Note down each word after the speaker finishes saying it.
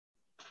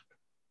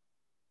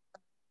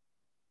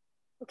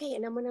Okay,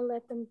 and I'm gonna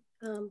let them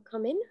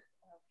come in.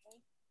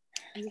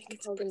 And you can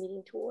call the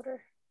meeting to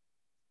order.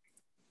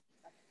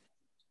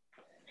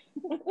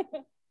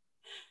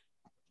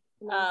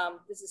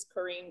 This is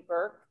Corrine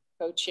Burke,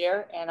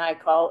 co-chair, and I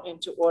call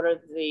into order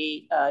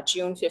the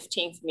June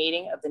 15th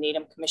meeting of the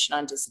Needham Commission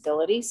on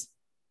Disabilities.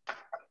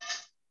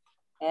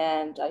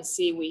 And I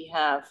see we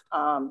have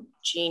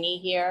Jeannie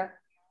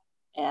here,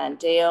 and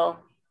Dale,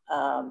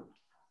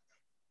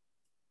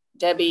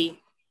 Debbie,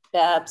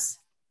 Babs,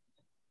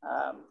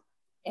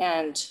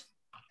 and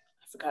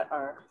I forgot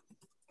our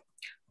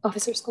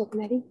Officer School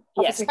Committee.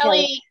 Yes,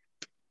 Officer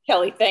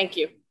Kelly, thank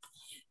you.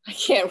 I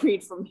can't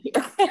read from here.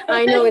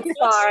 I know it's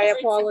far, I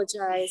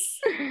apologize.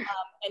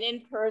 And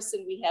in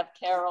person, we have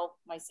Carol,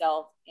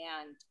 myself,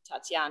 and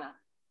Tatiana.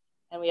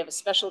 And we have a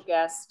special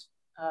guest,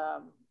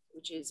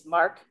 which is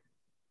Mark,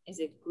 is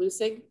it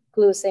Glusing?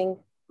 Glusing,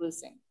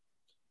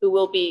 who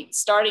will be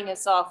starting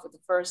us off with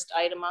the first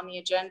item on the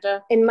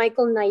agenda. And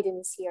Michael Knighton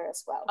is here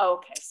as well. Oh,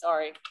 okay,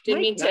 sorry.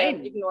 Didn't mean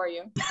to ignore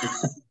you.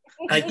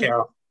 Hi,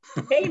 Carol.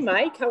 Hey,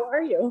 Mike, how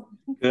are you?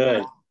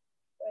 Good.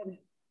 Good.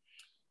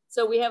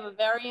 So we have a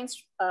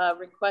variance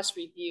request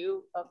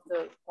review of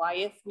the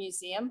Wyeth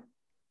Museum,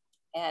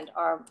 and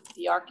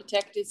the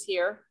architect is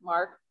here,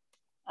 Mark.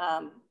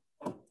 Hi,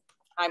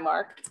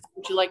 Mark.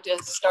 Would you like to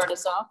start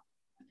us off?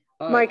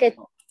 Mark,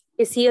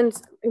 is he on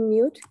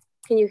mute?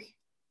 Can you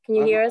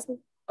hear us?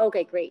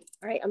 Okay, great.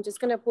 All right, I'm just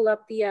gonna pull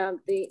up the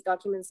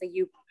documents that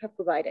you have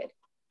provided.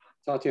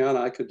 Tatiana,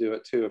 I could do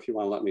it too if you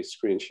want to let me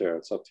screen share.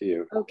 It's up to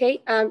you.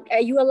 Okay,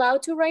 are you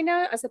allowed to right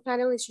now? As a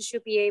panelist, you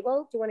should be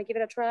able. Do you want to give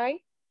it a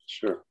try?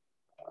 Sure.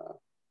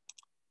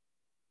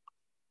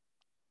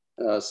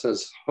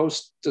 Says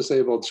host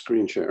disabled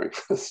screen sharing.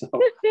 So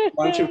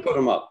why don't you put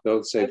them up?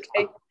 Don't save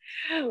okay.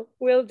 Time.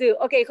 Will do.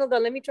 Okay, hold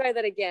on. Let me try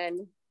that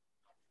again.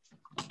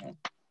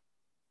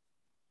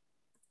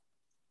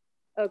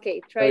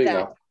 Okay, try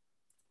that. Go.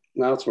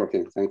 Now it's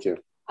working. Thank you.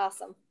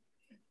 Awesome.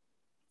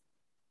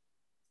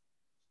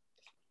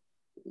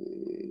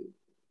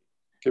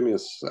 Give me a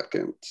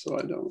second so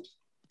I don't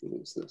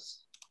lose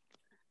this.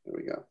 There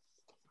we go.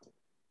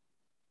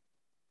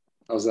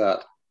 How's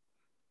that?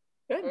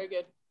 Good. Very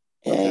good.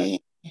 Okay.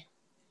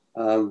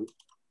 I'm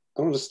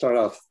going to start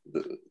off.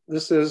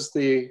 This is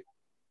this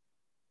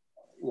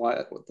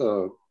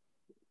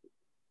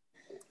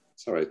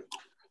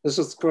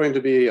is going to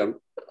be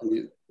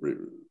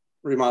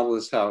remodel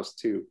this house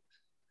to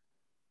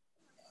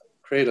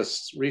create a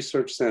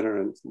research center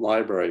and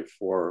library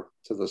to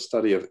the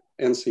study of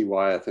N.C.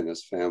 Wyeth and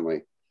his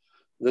family.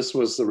 This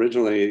was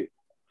originally,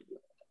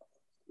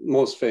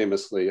 most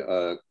famously,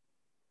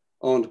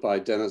 owned by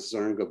Dennis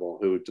Zerngable,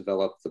 who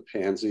developed the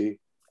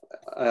Pansy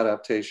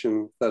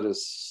adaptation that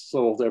is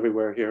sold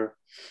everywhere here.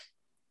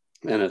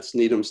 And it's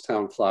Needham's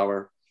Town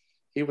Flower.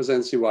 He was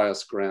N.C.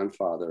 Wyeth's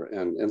grandfather,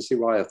 and N.C.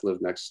 Wyeth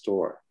lived next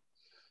door.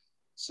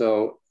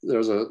 So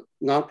there's a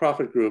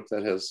nonprofit group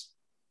that has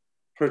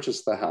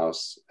purchased the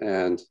house,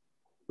 and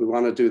we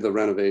want to do the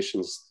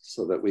renovations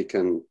so that we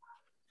can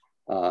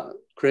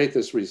create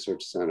this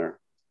research center.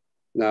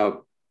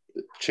 Now,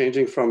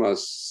 changing from a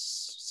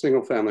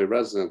single family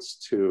residence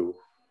to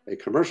a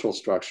commercial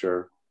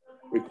structure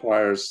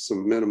requires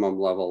some minimum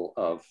level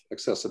of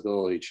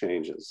accessibility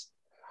changes.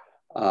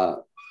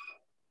 So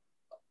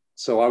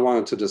I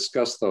wanted to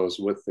discuss those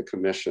with the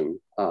commission.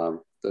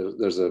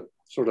 There's a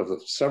sort of a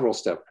several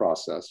step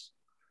process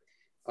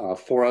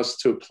for us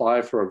to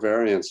apply for a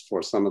variance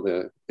for some of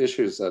the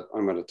issues that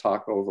I'm going to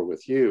talk over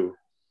with you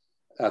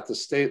at the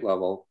state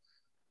level,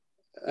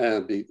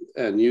 and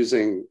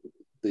using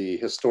the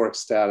historic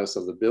status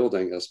of the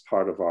building as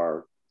part of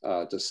our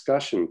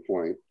discussion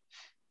point.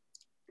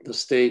 The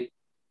State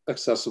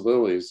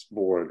Accessibilities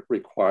Board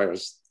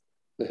requires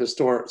the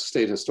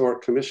State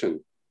Historic Commission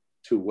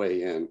to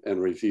weigh in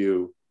and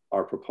review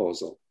our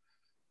proposal.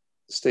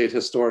 The State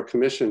Historic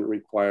Commission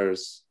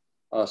requires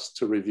us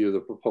to review the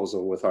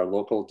proposal with our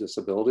local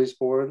Disabilities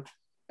Board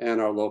and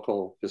our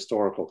local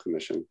Historical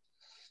Commission.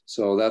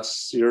 So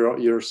that's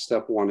your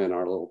step one in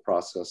our little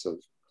process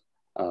of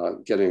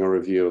getting a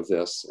review of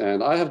this.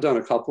 And I have done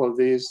a couple of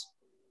these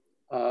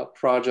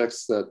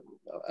projects that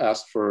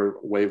asked for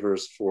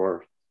waivers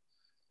for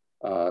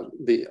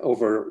the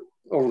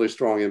overly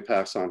strong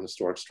impacts on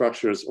historic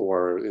structures,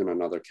 or in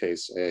another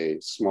case,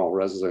 a small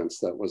residence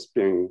that was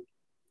being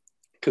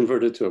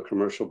converted to a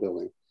commercial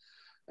building.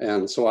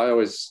 And so I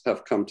always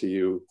have come to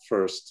you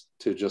first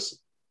to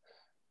just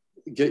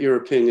get your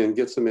opinion,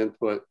 get some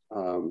input,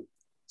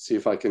 see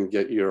if I can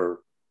get your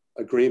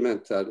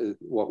agreement that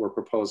what we're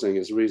proposing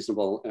is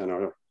reasonable, and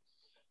our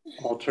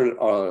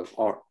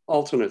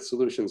alternate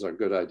solutions are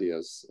good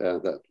ideas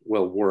that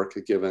will work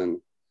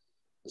given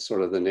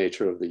sort of the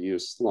nature of the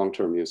use,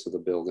 long-term use of the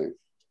building.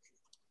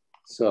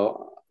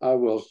 So I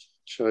will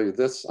show you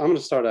this. I'm going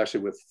to start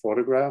actually with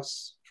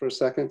photographs for a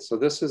second. So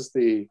this is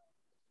the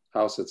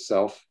house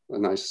itself, a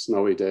nice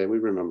snowy day. We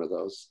remember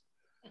those.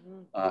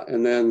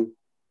 And then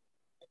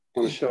I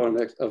want to show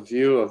a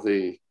view of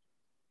the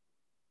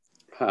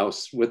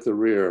house with the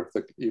rear.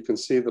 You can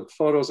see the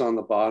photos on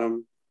the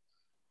bottom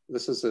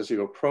this is as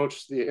you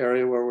approach the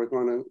area where we're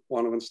going to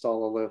want to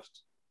install a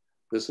lift.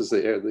 This is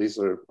the area, these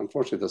are,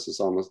 unfortunately, this is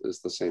almost is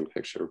the same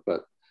picture,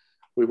 but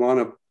we want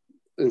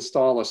to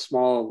install a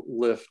small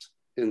lift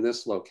in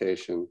this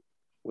location,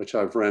 which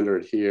I've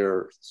rendered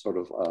here sort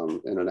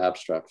of in an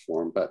abstract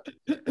form, but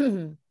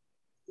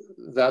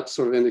that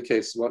sort of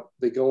indicates what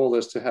the goal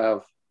is, to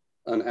have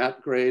an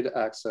at-grade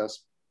access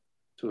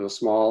to a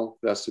small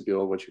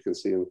vestibule, which you can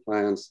see in the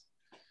plans,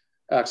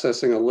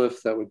 accessing a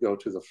lift that would go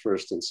to the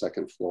first and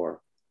second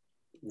floor.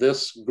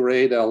 This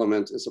grade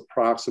element is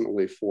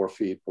approximately 4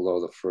 feet below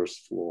the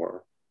first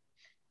floor.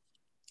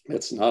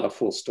 It's not a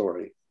full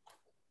story.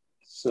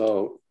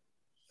 So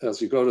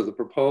as you go to the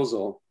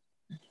proposal,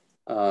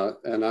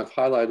 and I've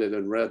highlighted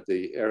in red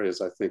the areas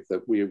I think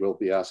that we will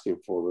be asking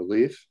for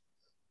relief.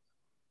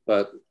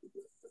 But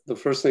the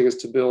first thing is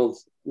to build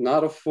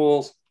not a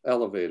full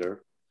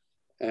elevator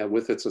and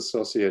with its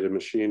associated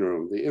machine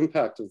room. The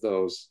impact of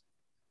those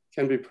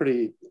can be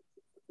pretty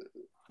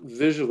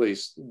visually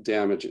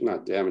damaging,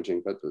 not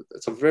damaging, but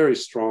it's a very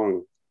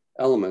strong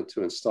element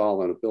to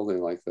install in a building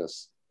like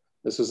this.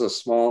 This is a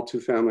small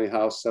 2-family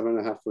house,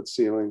 7.5-foot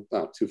ceiling,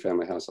 not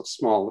 2-family house, a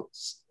small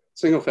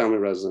single-family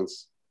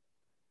residence,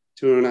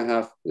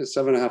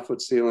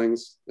 7.5-foot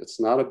ceilings. It's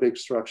not a big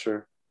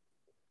structure.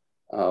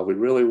 We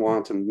really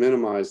want to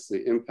minimize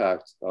the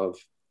impact of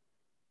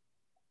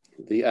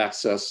the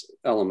access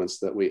elements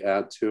that we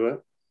add to it.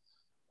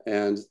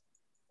 And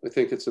I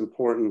think it's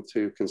important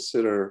to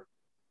consider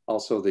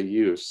also the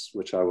use,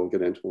 which I will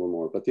get into a little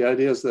more. But the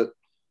idea is that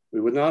we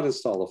would not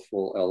install a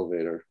full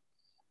elevator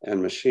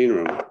and machine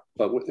room,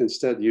 but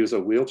instead use a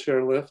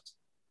wheelchair lift.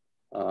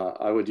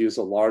 I would use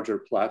a larger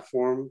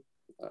platform,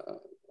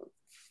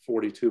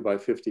 42 by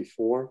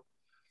 54.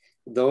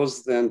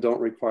 Those then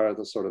don't require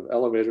the sort of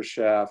elevator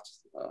shaft,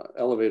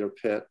 elevator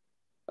pit,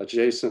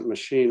 adjacent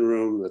machine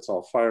room that's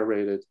all fire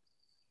rated.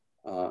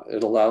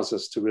 It allows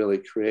us to really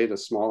create a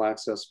small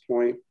access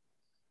point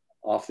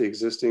off the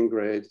existing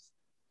grade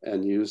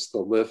and use the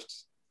lift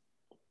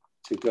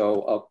to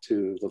go up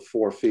to the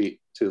 4 feet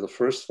to the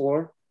first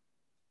floor,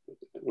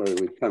 where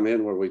we come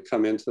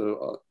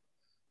into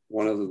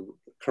one of the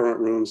current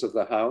rooms of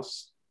the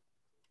house.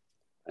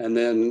 And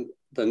then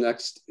the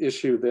next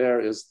issue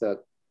there is that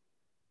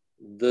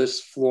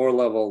this floor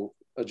level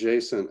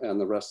adjacent and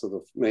the rest of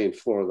the main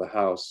floor of the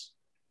house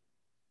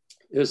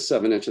is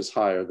 7 inches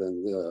higher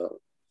than the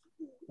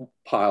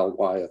Pyle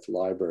Wyeth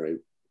Library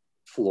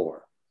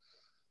floor.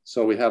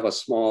 So we have a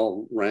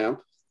small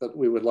ramp that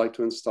we would like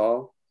to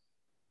install.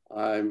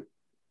 I'm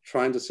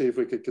trying to see if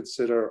we could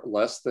consider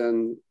less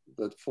than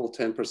the full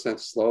 10%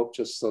 slope,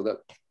 just so that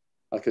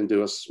I can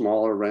do a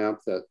smaller ramp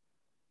that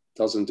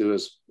doesn't do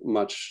as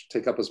much,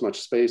 take up as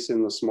much space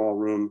in the small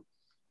room,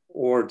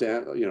 or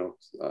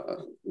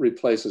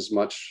replace as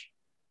much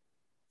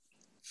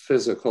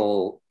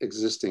physical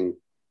existing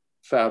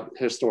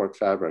historic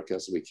fabric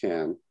as we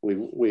can.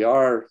 We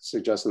are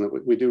suggesting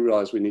that we do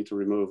realize we need to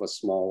remove a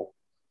small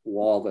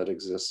wall that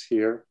exists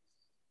here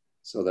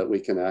so that we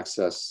can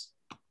access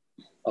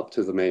up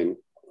to the main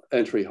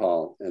entry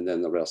hall and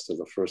then the rest of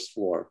the first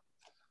floor.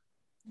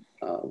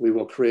 We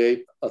will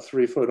create a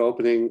 3-foot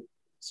opening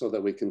so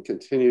that we can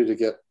continue to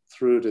get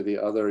through to the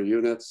other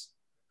units.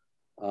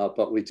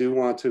 But we do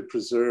want to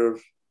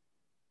preserve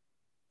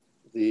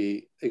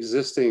the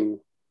existing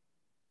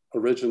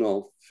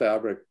original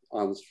fabric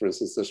on, for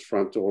instance, this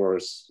front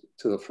doors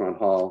to the front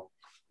hall.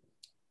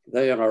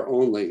 They are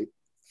only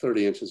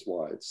 30 inches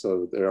wide,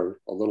 so they're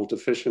a little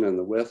deficient in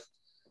the width,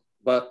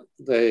 but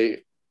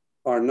they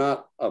are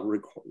not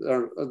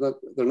they're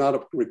not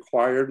a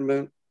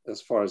requirement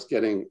as far as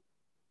getting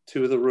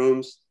to the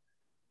rooms.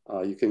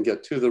 You can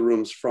get to the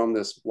rooms from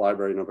this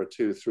library number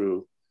 2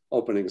 through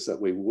openings that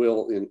we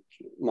will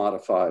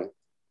modify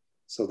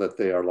so that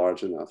they are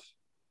large enough.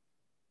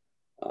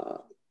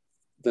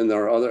 Then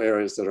there are other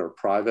areas that are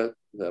private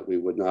that we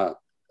would not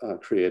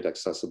create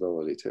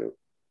accessibility to.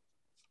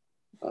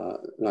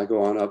 And I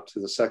go on up to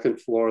the second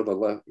floor. The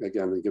lift,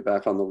 again, we get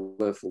back on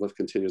the lift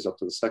continues up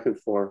to the second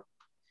floor,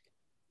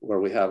 where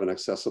we have an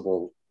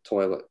accessible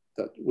toilet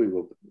that we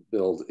will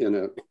build in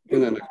a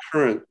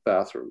current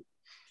bathroom.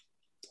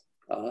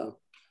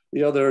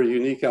 The other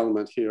unique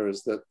element here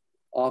is that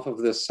off of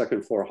this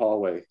second floor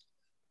hallway,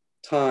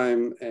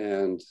 time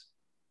and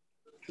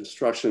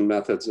construction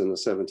methods in the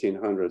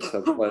 1700s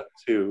have led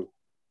to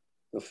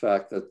the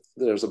fact that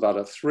there's about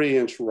a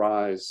 3-inch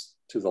rise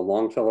to the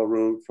Longfellow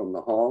room from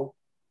the hall.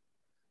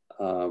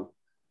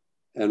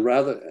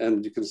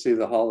 And you can see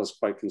the hall is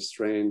quite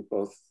constrained,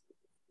 both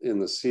in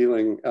the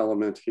ceiling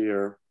element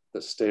here,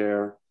 the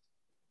stair.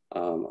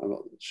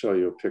 I'll show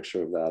you a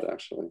picture of that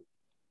actually.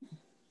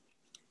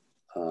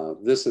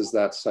 This is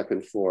that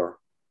second floor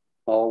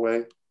hallway.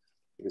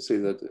 You can see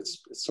that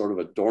it's sort of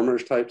a dormer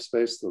type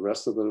space. The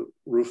rest of the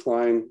roof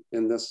line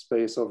in this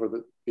space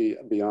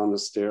beyond the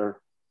stair,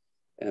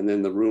 and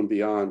then the room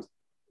beyond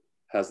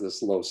has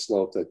this low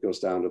slope that goes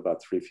down to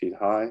about 3 feet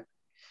high.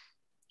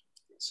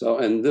 So,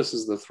 and this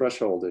is the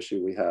threshold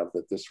issue we have,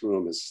 that this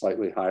room is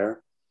slightly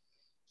higher.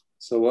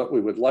 So what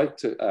we would like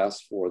to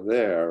ask for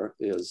there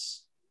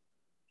is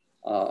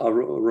a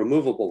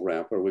removable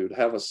ramp, or we would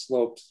have a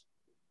sloped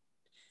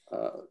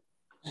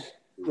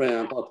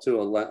ramp up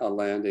to a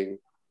landing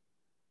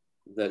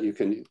that you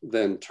can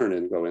then turn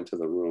and go into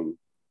the room.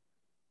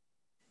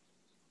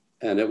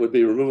 And it would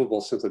be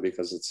removable simply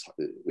because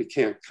we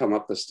can't come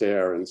up the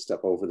stair and step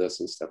over this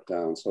and step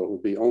down. So it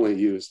would be only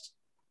used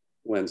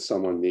when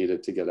someone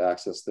needed to get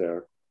access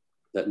there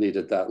that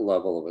needed that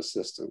level of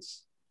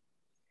assistance.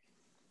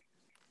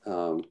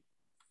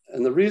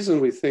 And the reason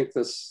we think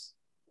this,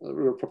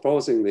 we're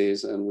proposing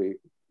these and we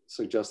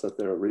suggest that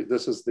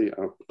this is the,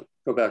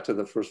 go back to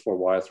the first floor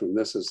Wyeth room.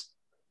 This is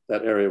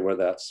that area where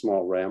that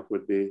small ramp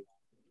would be.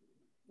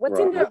 What's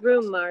in that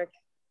room, Mark?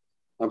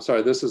 I'm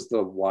sorry, this is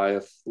the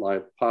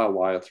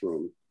Wyeth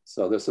room.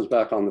 So this is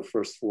back on the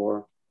first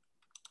floor.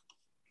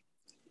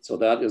 So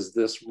that is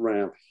this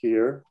ramp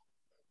here.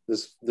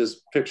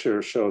 This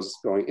picture shows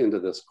going into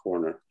this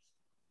corner.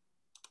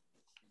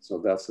 So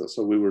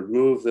so we would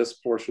move this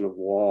portion of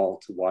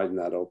wall to widen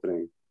that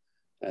opening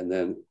and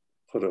then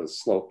put a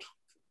sloped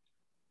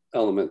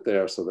element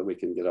there so that we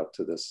can get up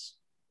to this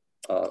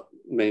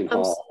main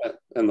hall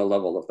and the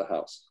level of the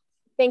house.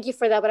 Thank you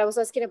for that, but I was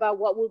asking about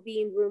what will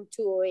be in room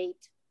 208.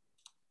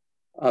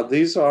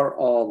 These are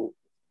all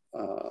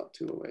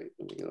 208.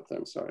 Let me get up there.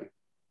 I'm sorry.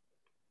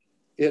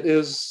 It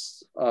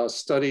is a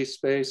study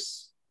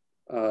space.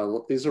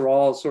 These are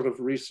all sort of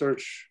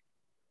research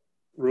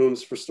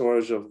rooms for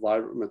storage of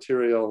library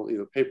material,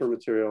 either paper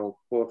material,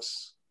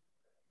 books.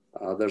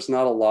 There's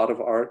not a lot of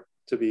art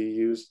to be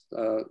used,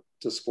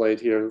 displayed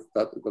here.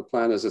 The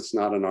plan is it's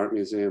not an art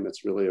museum.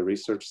 It's really a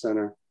research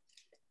center.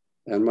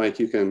 And Mike,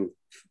 you can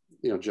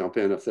jump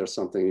in if there's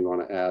something you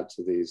want to add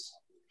to these.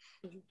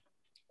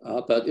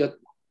 But as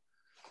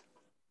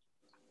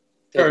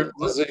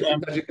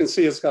you can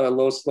see, it's got a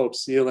low slope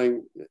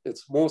ceiling.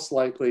 It's most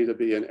likely to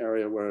be an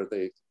area where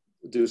they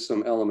do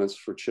some elements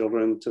for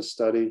children to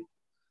study.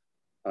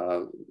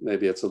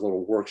 Maybe it's a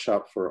little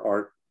workshop for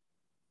art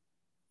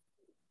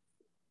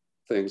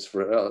things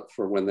for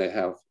when they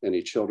have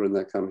any children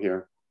that come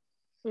here.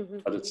 Mm-hmm.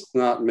 But it's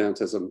not meant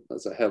as a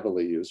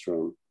heavily used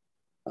room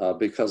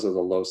because of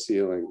the low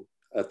ceiling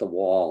at the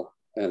wall,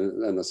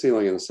 and the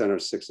ceiling in the center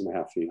is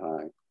 6.5 feet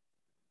high.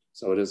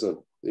 So it is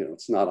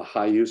it's not a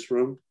high use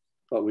room,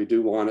 but we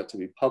do want it to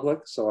be public.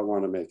 So I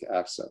want to make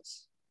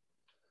access.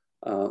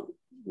 The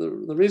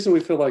reason we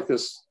feel like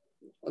these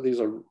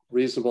are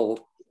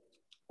reasonable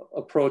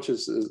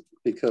approaches is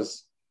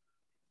because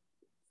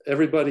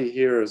everybody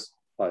here is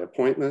by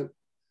appointment.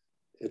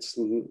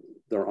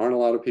 There aren't a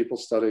lot of people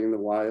studying the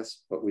Wyeths,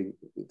 but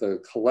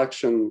the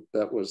collection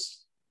that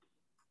was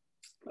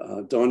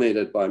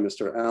donated by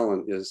Mr.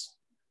 Allen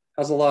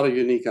has a lot of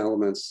unique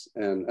elements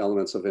and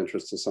elements of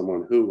interest to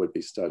someone who would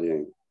be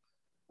studying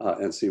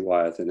N.C.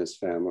 Wyeth and his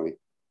family.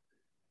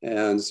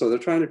 And so they're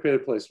trying to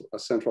create a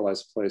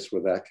centralized place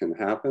where that can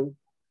happen.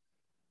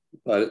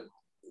 But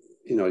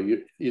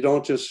you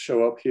don't just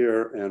show up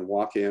here and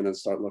walk in and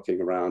start looking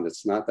around.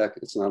 It's not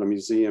a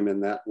museum in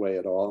that way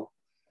at all.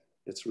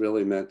 It's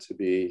really meant to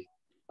be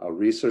a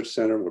research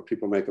center where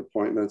people make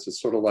appointments.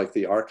 It's sort of like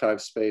the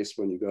archive space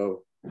when you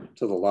go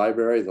to the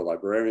library. The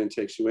librarian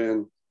takes you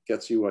in,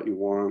 gets you what you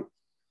want.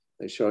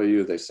 They show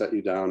you, they set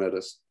you down at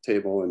a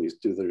table and you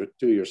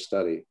do your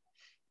study.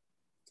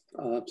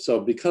 So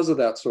because of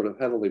that sort of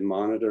heavily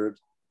monitored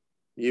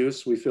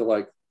use, we feel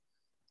like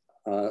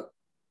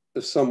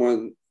if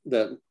someone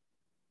that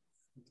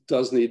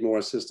does need more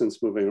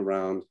assistance moving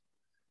around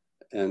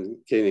and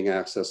gaining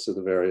access to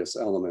the various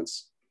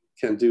elements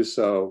can do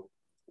so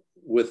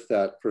with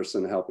that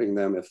person helping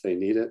them if they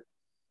need it.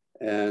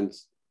 And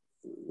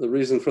the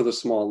reason for the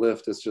small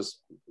lift is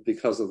just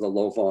because of the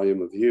low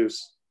volume of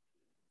use.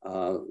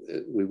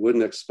 We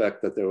wouldn't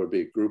expect that there would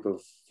be a group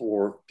of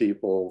 4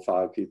 people,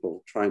 5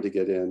 people trying to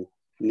get in,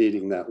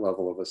 needing that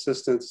level of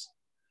assistance.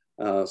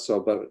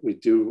 But we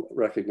do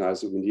recognize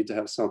that we need to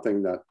have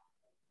something that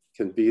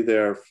can be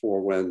there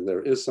for when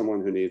there is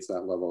someone who needs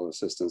that level of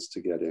assistance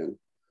to get in.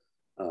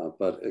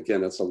 But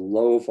again, it's a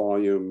low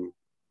volume.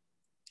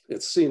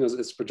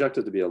 It's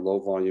projected to be a low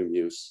volume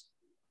use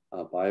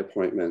by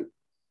appointment,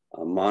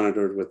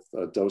 monitored with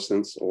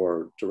docents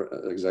or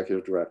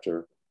executive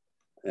director.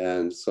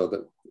 And so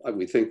that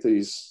we think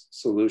these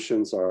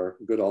solutions are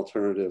good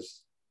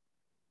alternatives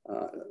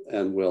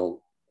and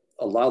will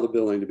allow the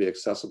building to be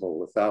accessible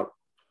without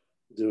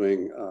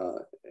doing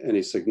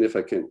any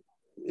significant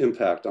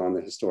impact on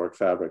the historic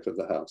fabric of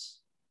the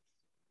house.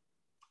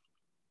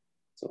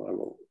 So I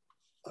will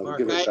Mark,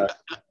 give it back.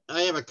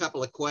 I have a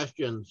couple of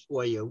questions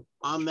for you.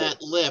 On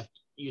that lift,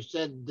 you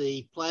said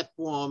the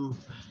platform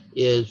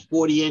is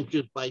 40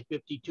 inches by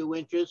 52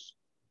 inches?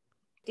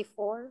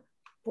 54?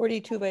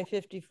 42 by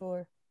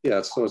 54.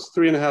 Yeah, so it's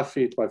 3.5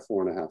 feet by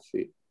 4.5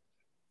 feet.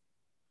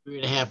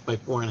 3.5 by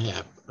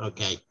 4.5.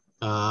 Okay.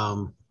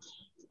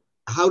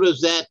 How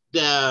does that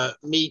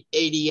meet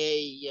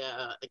ADA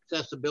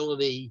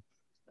accessibility?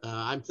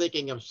 I'm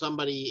thinking of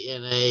somebody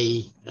in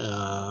a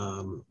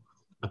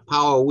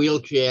power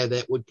wheelchair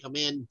that would come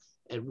in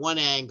at one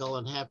angle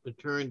and have to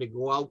turn to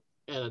go out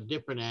at a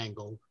different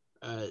angle.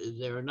 Is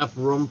there enough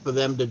room for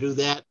them to do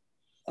that?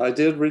 I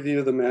did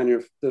review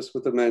this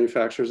with the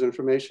manufacturer's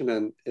information,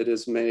 and it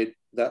is made,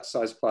 that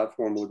size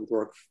platform would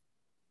work.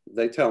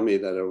 They tell me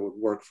that it would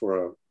work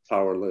for a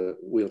power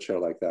wheelchair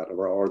like that,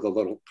 or the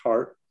little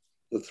cart,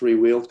 the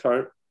 3-wheeled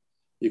cart.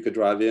 You could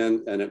drive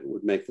in and it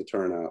would make the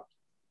turn out.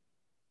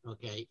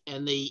 Okay,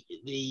 and the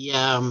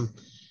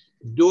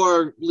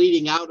door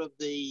leading out of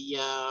the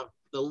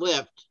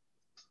lift,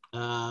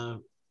 how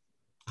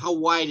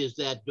wide is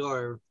that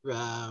door?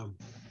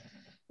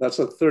 That's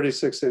a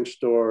 36-inch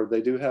door.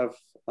 They do have,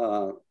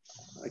 I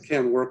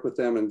can work with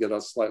them and get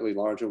a slightly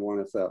larger one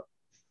if that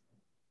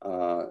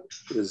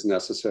is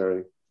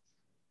necessary.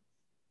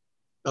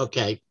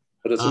 Okay.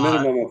 But it's a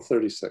minimum of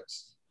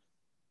 36.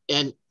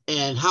 And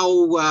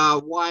how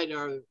wide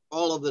are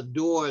all of the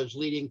doors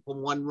leading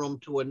from one room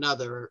to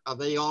another? Are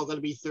they all going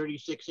to be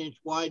 36-inch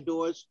wide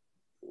doors?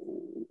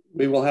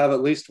 We will have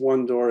at least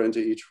one door into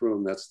each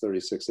room that's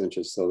 36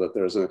 inches so that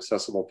there's an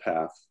accessible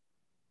path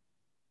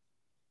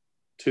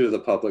to the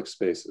public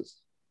spaces.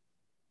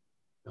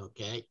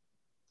 Okay.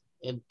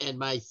 And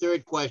my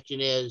third question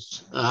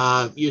is,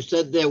 you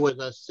said there was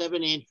a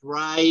 7-inch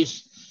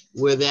rise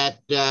where that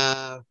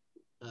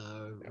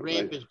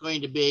ramp is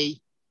going to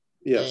be.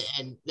 Yes.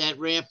 And that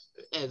ramp,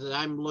 as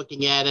I'm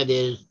looking at it,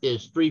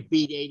 is 3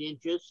 feet 8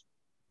 inches.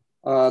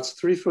 It's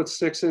 3 foot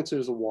 6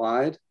 inches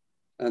wide,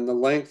 and the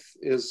length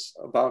is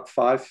about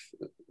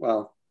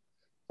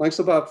length's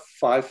about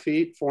 5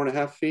 feet,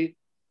 4.5 feet.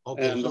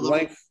 Okay, and so the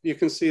length, you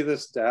can see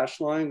this dash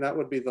line, that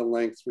would be the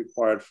length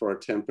required for a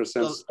 10%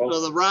 slope.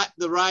 So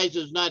the rise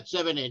is not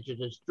 7 inches,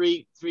 it's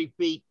 3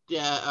 feet.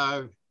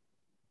 No,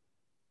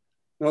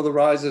 the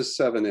rise is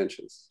 7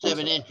 inches.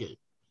 7 inches.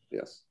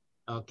 Yes.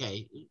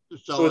 Okay,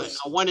 so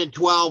a 1 in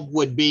 12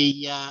 would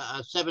be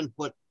a 7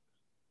 foot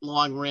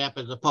long ramp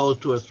as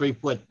opposed to a 3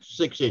 foot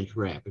 6 inch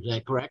ramp. Is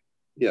that correct?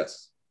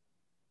 Yes.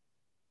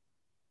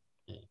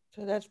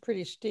 So that's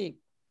pretty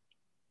steep.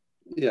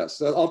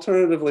 Yes.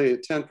 Alternatively,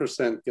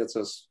 10% gets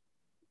us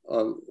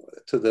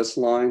to this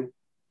line.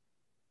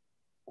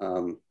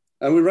 And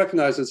we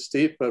recognize it's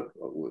steep, but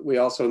we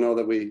also know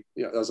that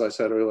as I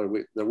said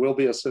earlier, there will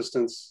be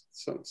assistance.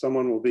 So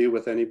someone will be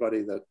with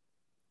anybody that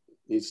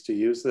needs to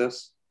use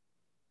this.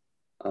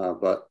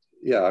 But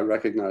yeah, I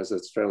recognize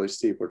it's fairly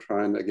steep. We're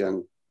trying to,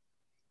 again,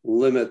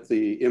 limit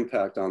the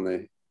impact on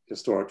the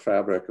historic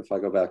fabric. If I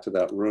go back to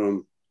that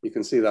room, you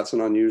can see that's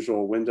an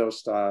unusual window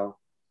style,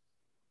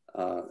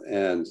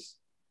 and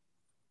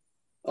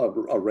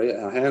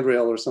a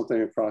handrail or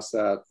something across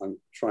that. I'm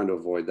trying to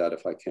avoid that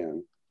if I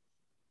can.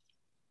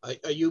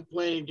 Are you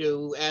planning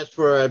to ask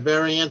for a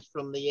variance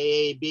from the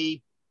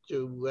AAB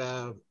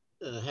to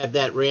have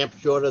that ramp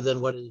shorter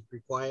than what is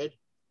required?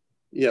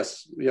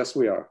 Yes,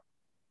 we are.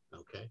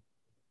 Okay.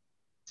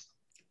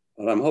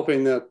 But I'm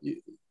hoping that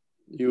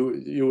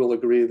you will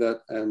agree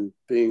that, and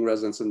being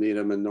residents of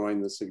Needham and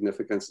knowing the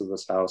significance of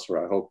this house,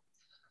 or I hope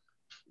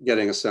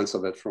getting a sense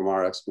of it from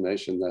our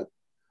explanation,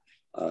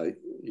 that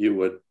you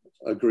would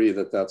agree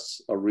that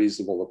that's a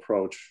reasonable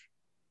approach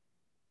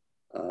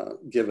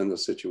given the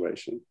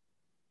situation.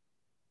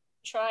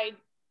 Tried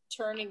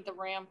turning the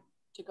ramp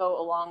to go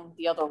along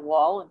the other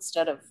wall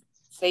instead of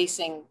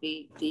facing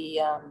the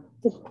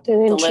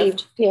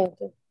lift. Yeah.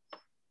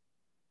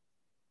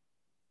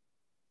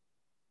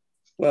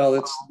 Well,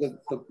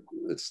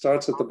 it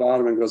starts at the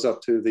bottom and goes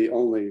up to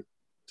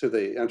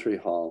the entry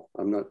hall.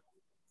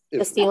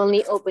 That's the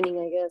only opening,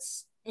 I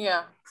guess.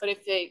 Yeah, but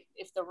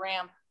if the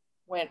ramp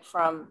went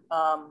from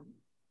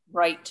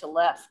right to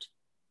left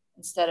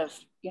instead of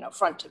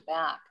front to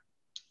back,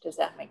 does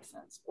that make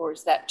sense? Or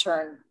is that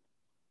turn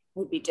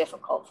would be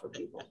difficult for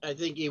people? I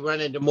think you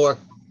run into more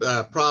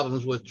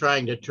problems with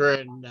trying to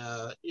turn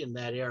in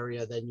that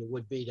area than you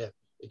would be to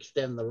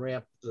extend the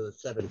ramp to the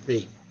 7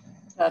 feet.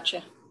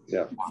 Gotcha.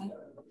 Yeah.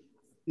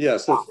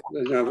 Yes,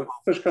 if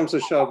push comes to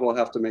shove, we'll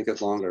have to make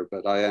it longer,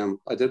 but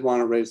I did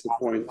want to raise the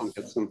point and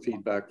get some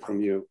feedback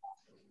from you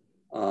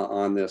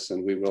on this,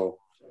 and we will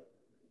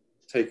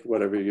take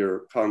whatever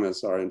your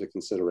comments are into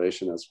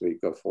consideration as we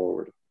go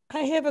forward.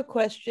 I have a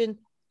question.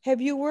 Have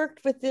you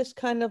worked with this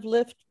kind of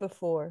lift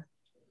before?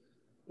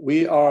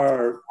 We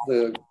are,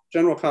 the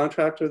general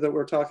contractor that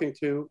we're talking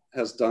to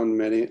has done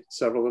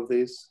several of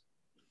these.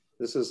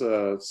 This is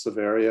a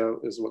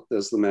Severio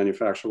is the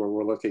manufacturer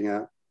we're looking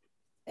at.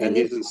 And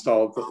he's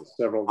installed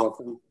several of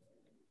them.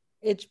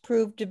 It's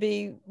proved to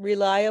be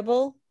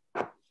reliable?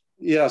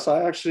 Yes,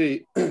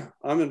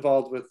 I'm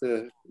involved with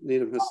the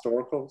Needham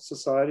Historical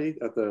Society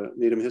at the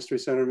Needham History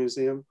Center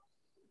Museum.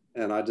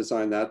 And I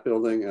designed that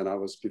building, and I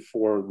was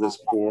before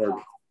this board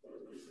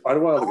quite a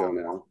while ago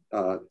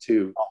now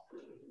to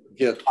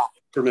get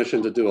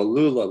permission to do a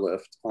Lula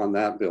lift on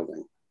that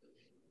building.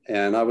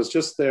 And I was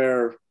just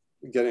there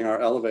getting our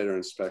elevator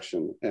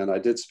inspection, and I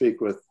did speak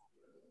with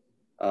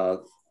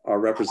our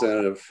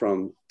representative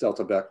from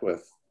Delta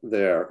Beckwith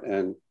there.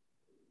 And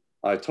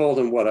I told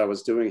him what I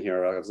was doing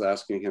here. I was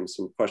asking him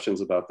some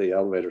questions about the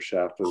elevator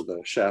shaft or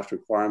the shaft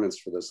requirements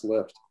for this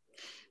lift.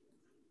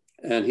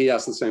 And he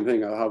asked the same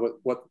thing,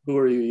 who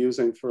are you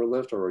using for a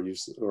lift, or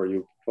are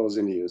you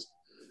proposing to use?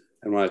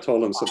 And when I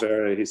told him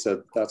severity, he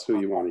said, that's who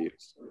you want to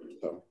use.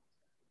 So,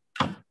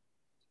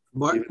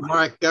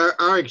 Mark,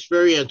 our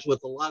experience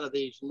with a lot of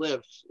these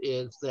lifts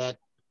is that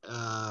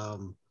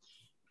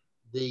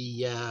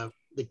the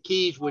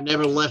keys were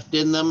never left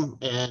in them,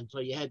 and so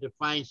you had to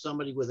find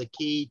somebody with a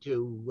key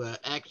to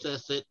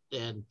access it.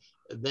 And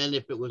then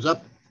if it was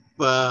up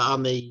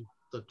on the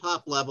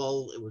top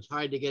level, it was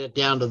hard to get it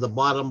down to the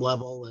bottom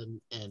level,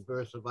 and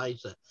vice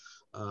versa.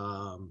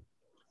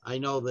 I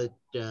know that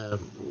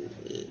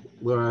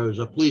where I was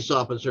a police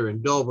officer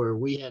in Dover,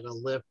 we had a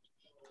lift,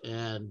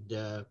 and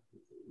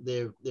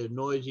they're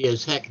noisy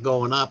as heck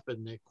going up,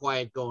 and they're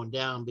quiet going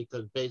down,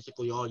 because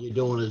basically all you're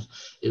doing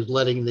is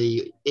letting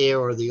the air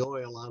or the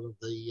oil out of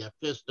the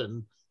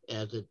piston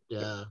as it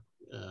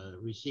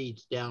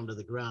recedes down to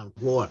the ground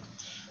floor.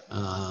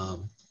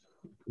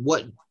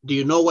 What do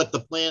you know what the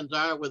plans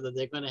are? Whether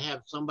they're going to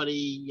have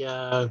somebody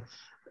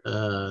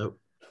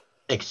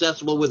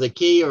accessible with a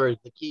key, or is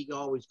the key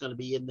always going to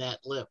be in that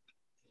lift?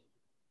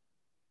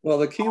 Well,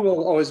 the key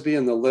will always be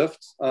in the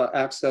lift.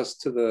 Access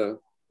to the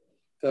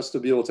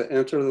vestibule to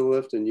enter the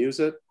lift and use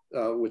it,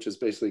 which is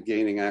basically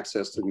gaining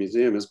access to the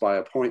museum, is by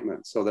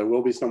appointment. So there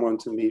will be someone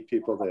to meet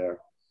people there,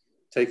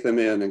 take them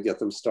in and get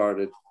them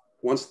started.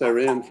 Once they're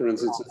in, for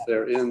instance, if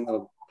they're in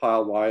the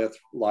Pyle Wyeth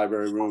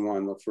library room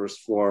on the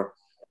first floor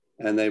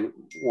and they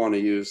want to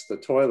use the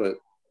toilet,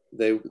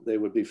 they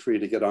would be free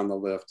to get on the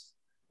lift,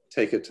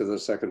 take it to the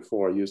second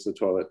floor, use the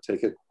toilet,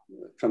 take it,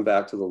 come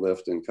back to the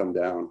lift and come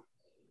down.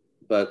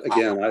 But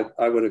again,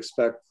 I would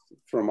expect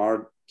from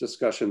our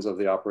discussions of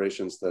the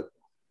operations that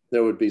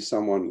there would be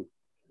someone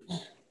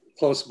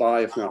close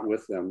by, if not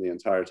with them, the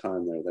entire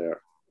time they're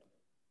there.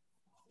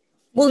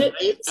 Well, I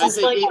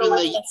think like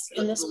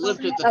even the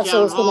lift at the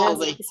town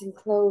hall, it's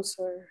enclosed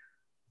or...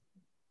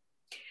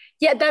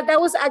 Yeah,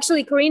 that was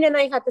actually, Corinne and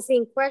I had the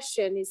same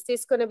question. Is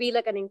this going to be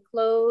like an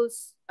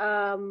enclosed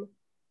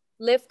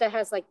lift that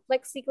has like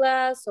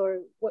plexiglass,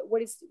 or what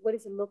does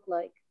it look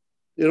like?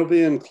 It'll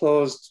be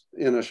enclosed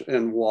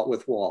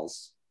with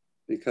walls,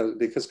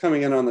 because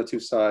coming in on the two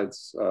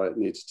sides, it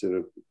needs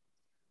to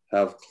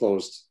have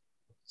closed,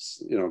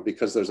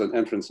 because there's an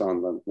entrance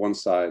on the one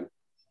side.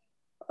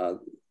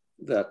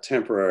 That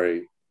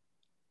temporary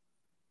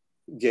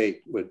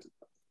gate would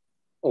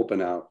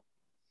open out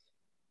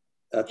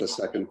at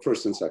the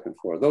first and second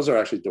floor. Those are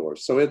actually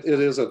doors. So it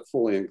is a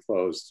fully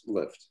enclosed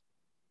lift.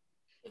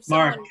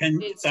 Mark, can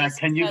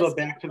you go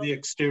back to the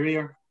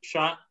exterior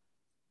shot?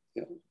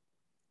 Yeah.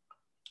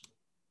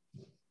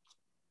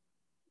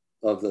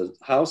 Of the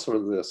house or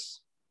this?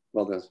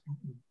 Well, this.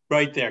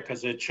 Right there,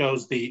 because it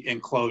shows the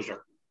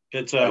enclosure.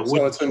 It's a right,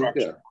 wood so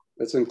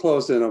it's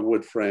enclosed in a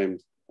wood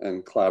framed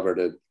and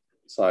clapboarded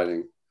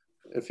siding.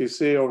 If you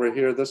see over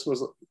here, this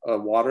was a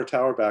water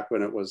tower back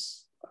when it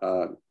was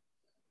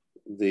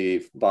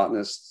the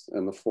botanist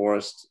and the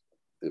florist.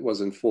 It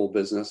was in full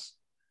business.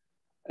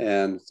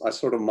 And I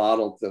sort of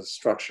modeled the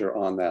structure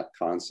on that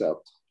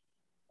concept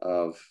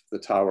of the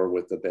tower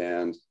with the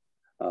band.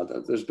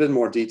 There's been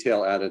more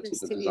detail added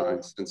to the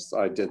design since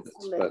I did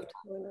this, but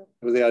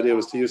the idea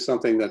was to use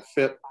something that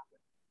fit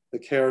the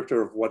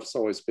character of what's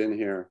always been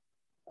here,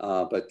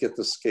 but get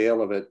the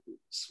scale of it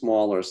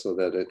smaller so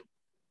that it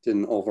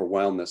didn't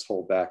overwhelm this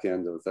whole back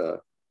end of the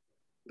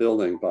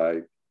building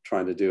by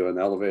trying to do an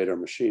elevator,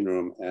 machine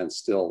room, and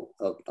still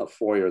a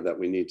foyer that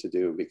we need to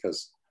do,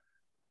 because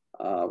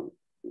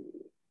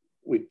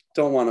we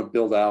don't want to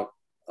build out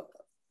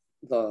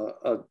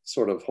a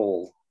sort of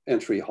whole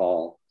entry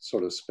hall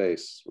sort of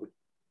space.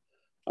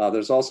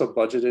 There's also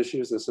budget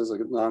issues. This is a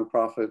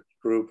nonprofit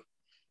group.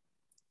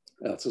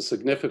 It's a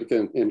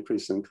significant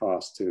increase in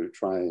cost to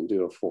try and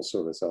do a full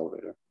service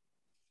elevator.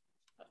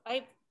 I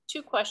have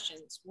two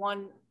questions.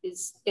 One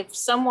is, if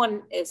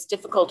someone has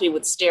difficulty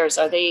with stairs,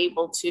 are they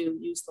able to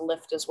use the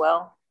lift as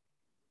well?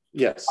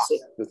 Yes.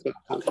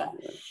 Okay.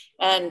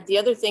 And the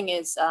other thing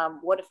is,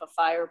 what if a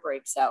fire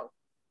breaks out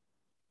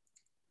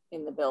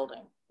in the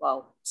building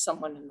while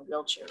someone in the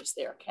wheelchair is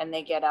there? Can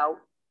they get out?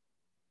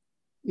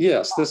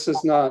 Yes, this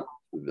is not,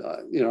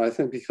 I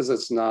think because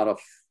it's not a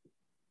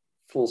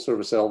full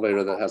service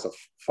elevator that has a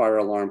fire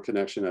alarm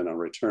connection and a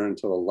return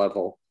to a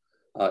level,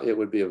 it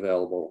would be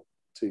available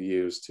to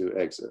use to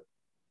exit.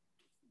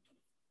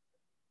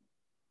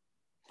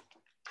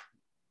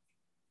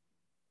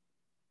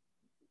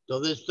 So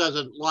this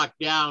doesn't lock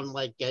down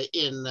like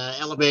in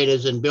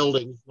elevators in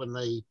buildings. When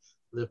the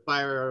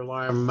fire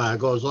alarm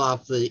goes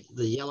off,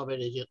 the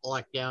elevators get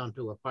locked down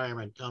to a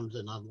fireman comes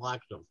and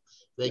unlocks them.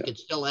 They could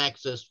still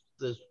access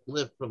this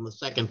lift from the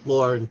second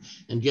floor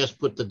and just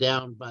put the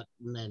down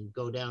button and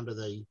go down to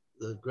the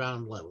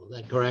ground level. Is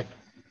that correct?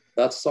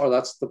 That's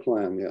the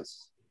plan,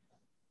 yes.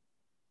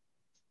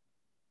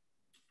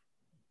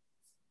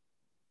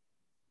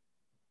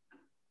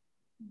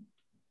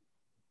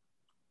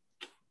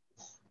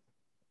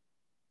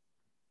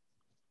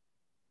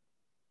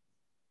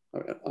 All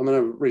right, I'm going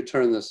to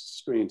return this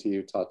screen to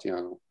you,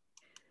 Tatiana.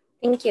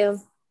 Thank you.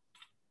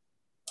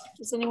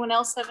 Does anyone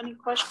else have any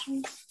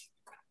questions?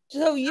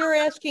 So you're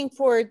asking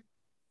for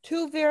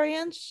 2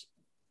 variants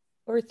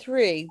or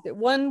 3?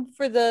 One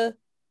for the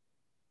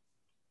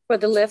For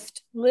the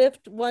lift?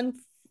 Lift, one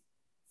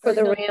for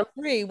the ramp?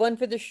 Three, one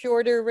for the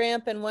shorter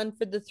ramp and one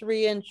for the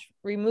 3-inch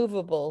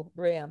removable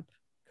ramp,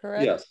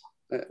 correct? Yes,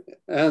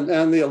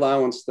 and the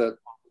allowance that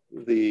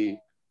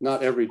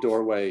not every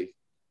doorway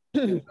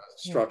in the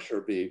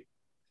structure be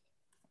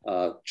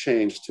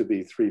changed to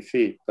be 3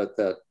 feet, but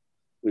that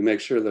we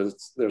make sure that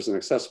there's an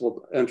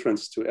accessible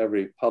entrance to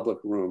every public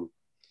room.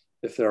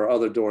 If there are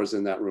other doors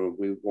in that room,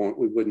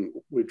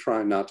 we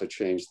try not to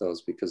change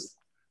those because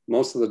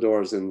most of the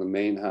doors in the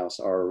main house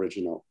are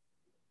original.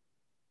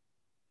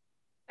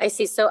 I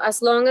see. So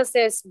as long as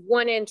there's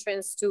one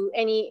entrance to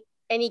any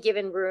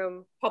given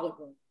room,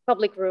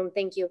 public room,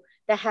 thank you,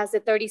 that has a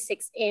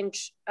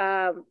 36-inch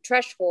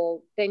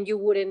threshold, then you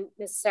wouldn't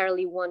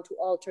necessarily want to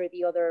alter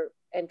the other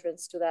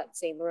entrance to that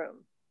same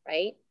room,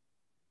 right?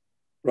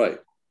 Right.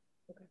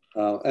 Okay.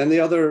 And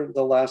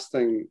the last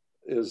thing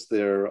is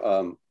there,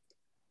 and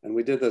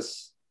we did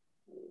this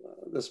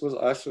was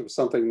actually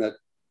something that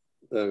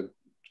the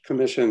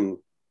commission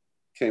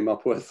came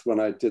up with when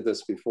I did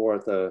this before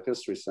at the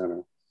History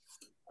Center.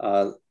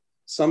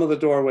 Some of the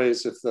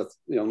doorways,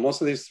 most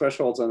of these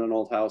thresholds on an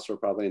old house are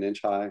probably 1 inch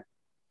high.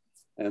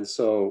 And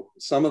so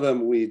some of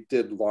them, we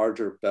did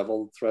larger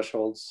beveled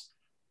thresholds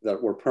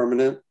that were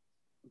permanent,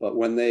 but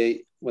when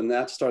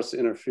that starts to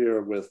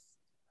interfere with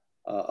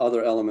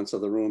other elements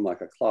of the room,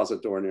 like a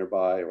closet door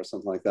nearby or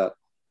something like that,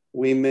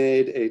 we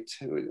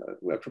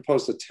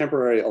proposed a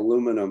temporary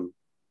aluminum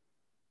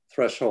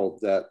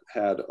threshold that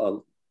had a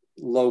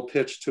low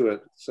pitch to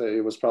it. Say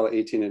it was probably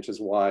 18 inches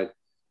wide,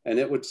 and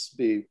it would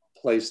be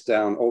placed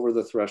down over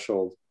the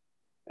threshold,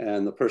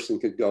 and the person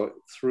could go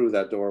through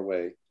that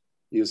doorway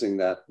using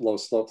that low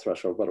slope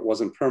threshold, but it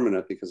wasn't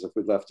permanent because if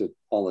we left it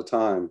all the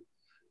time,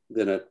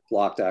 then it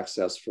blocked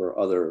access for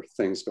other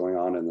things going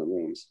on in the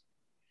rooms.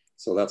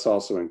 So that's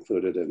also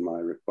included in my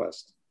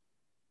request.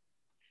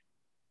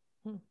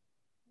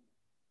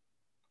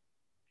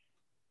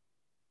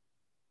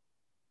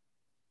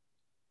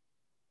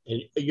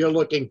 And you're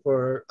looking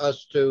for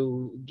us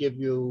to give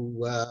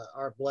you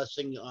our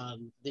blessing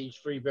on these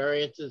 3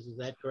 variances. Is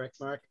that correct,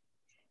 Mark?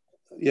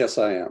 Yes,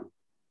 I am.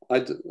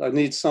 I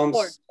need some,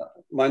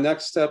 my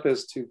next step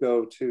is to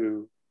go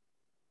to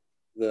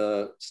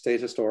the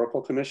State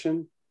Historical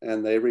Commission,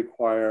 and they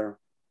require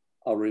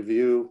a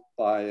review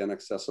by an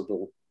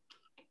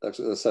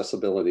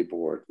accessibility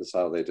board. That's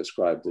how they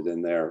described it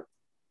in their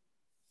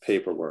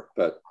paperwork.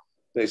 But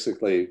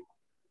basically,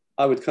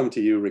 I would come to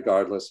you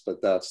regardless, but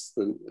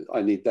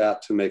I need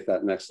that to make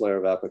that next layer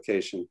of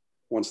application.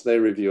 Once they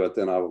review it,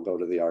 then I will go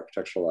to the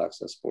Architectural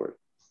Access Board.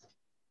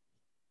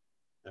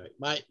 All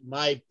right.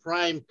 My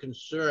prime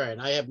concern,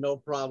 I have no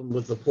problem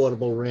with the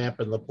portable ramp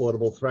and the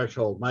portable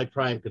threshold. My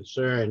prime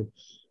concern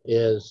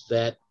is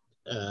that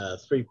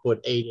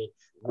 3-foot 8-inch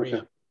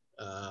ramp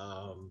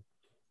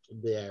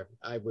there.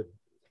 I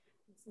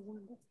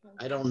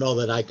don't know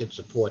that I could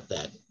support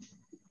that,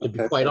 to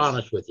be quite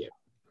honest with you.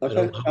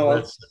 Okay.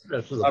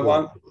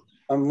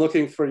 I'm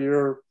looking for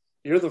you're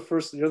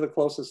the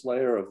closest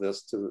layer of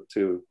this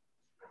to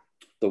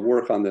the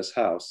work on this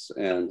house.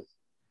 And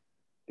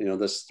I don't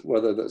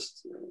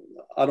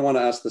want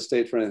to ask the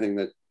state for anything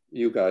that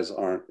you guys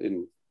aren't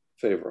in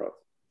favor of.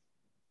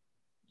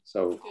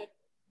 So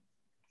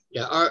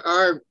yeah,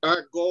 our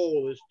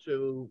goal is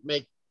to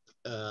make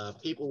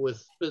people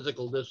with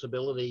physical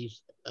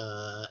disabilities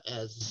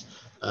as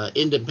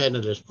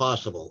independent as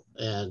possible.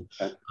 And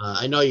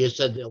I know you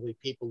said there'll be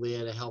people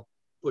there to help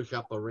push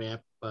up a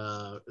ramp,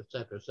 et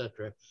cetera,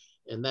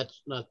 and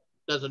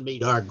doesn't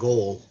meet our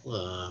goal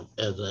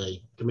as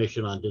a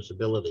Commission on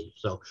Disability.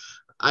 So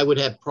I would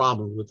have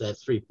problems with that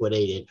 3-foot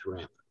 8-inch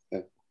ramp.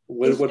 Okay.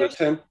 Would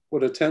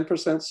a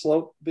 10%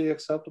 slope be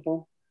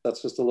acceptable?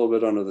 That's just a little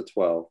bit under the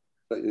 12.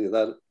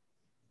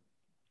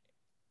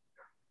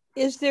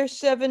 Is there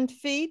 7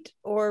 feet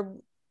or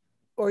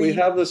we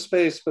have the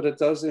space, but it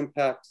does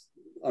impact.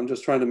 I'm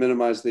just trying to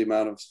minimize the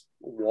amount of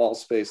wall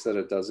space that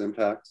it does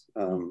impact.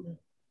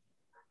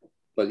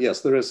 But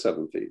yes, there is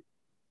 7 feet.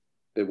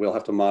 It will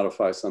have to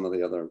modify some of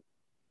the other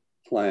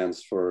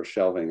plans for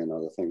shelving and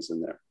other things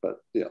in there,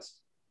 but yes.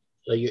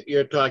 So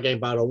you're talking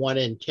about a 1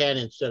 in 10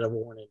 instead of a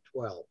 1 in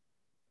 12.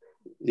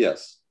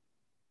 Yes.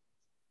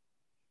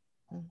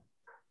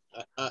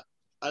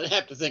 I'd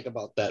have to think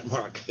about that,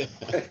 Mark.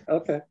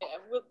 Okay.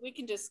 Yeah, we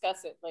can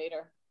discuss it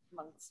later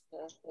amongst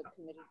the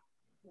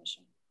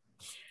commission.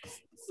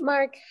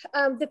 Mark,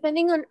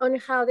 depending on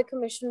how the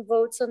commission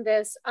votes on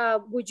this,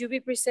 would you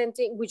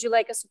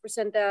like us to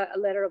present a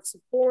letter of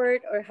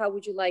support, or how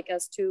would you like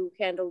us to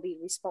handle the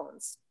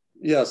response?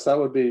 Yes, that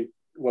would be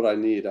what I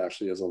need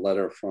actually, is a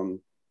letter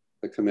from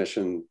the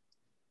commission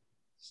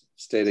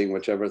stating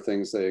whichever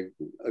things they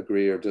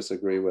agree or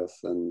disagree with,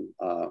 and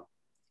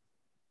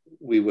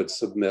we would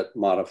submit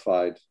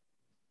modified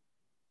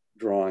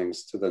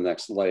drawings to the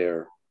next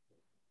layer.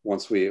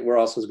 Once we're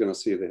also going to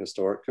see the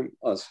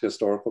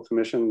historical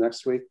commission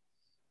next week,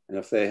 and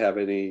if they have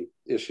any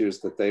issues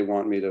that they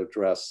want me to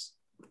address,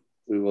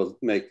 we will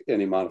make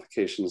any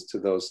modifications to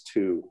those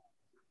two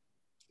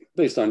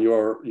based on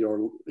your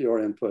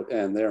input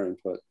and their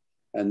input,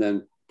 and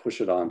then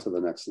push it on to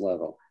the next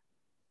level.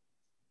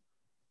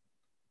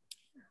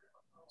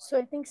 So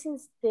I think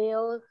since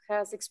Dale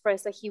has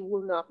expressed that he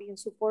will not be in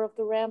support of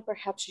the ramp,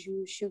 perhaps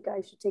you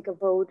guys should take a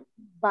vote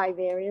by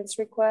variance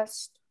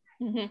request.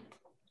 Mm-hmm.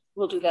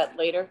 We'll do that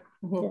later.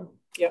 Mm-hmm.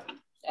 Yeah.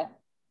 Yeah.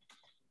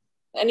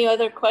 Any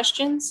other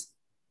questions?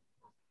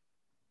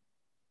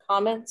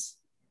 Comments?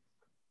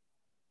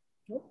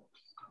 Nope.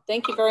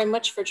 Thank you very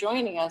much for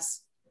joining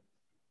us.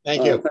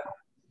 Thank you.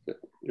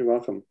 You're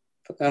welcome.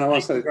 And I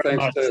want to say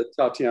thanks to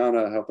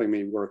Tatiana helping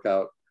me work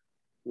out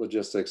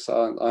logistics.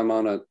 I'm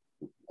on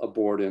a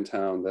board in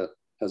town that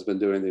has been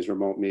doing these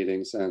remote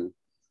meetings, and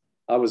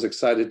I was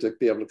excited to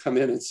be able to come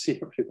in and see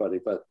everybody,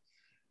 but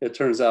it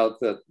turns out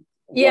that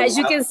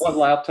one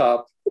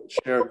laptop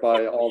shared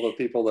by all the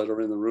people that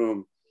are in the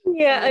room.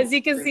 Yeah, as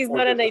you can see, it's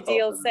not an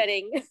ideal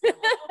setting.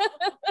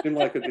 Seemed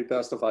like it'd be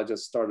best if I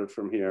just started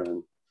from here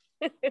and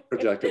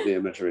projected the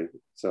imagery.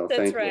 So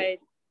that's thank right.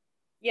 You.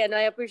 Yeah, and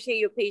I appreciate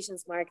your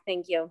patience, Mark.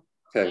 Thank you.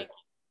 Okay.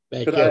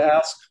 Thank Could you. I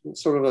ask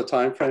sort of a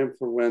time frame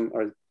for when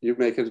are you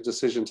making a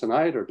decision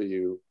tonight, or do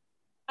you?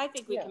 I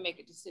think we can make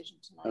a decision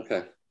tonight.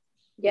 Okay.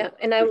 Yeah,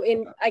 and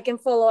I can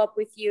follow up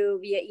with you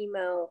via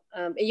email.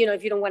 You know,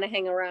 if you don't want to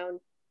hang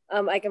around,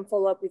 I can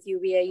follow up with you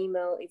via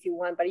email if you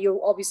want. But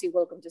you're obviously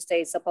welcome to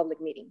stay. It's a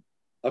public meeting.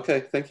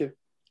 Okay. Thank you.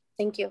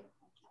 Thank you.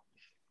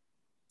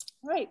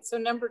 All right. So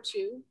number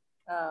 2,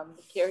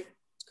 the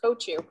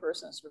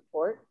co-chairperson's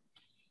report.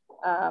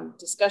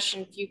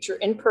 Discussion future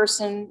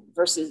in-person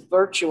versus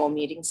virtual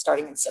meetings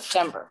starting in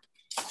September.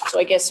 So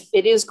I guess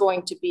it is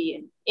going to be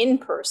an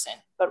in-person,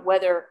 but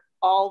whether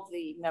all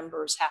the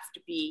members have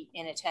to be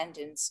in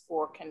attendance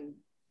or can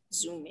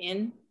Zoom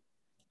in,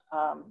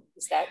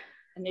 is that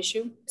an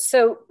issue?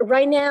 So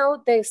right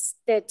now,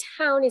 the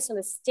town is on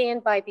a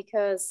standby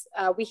because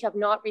we have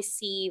not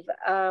received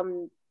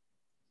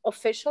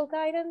official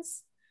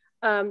guidance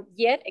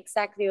yet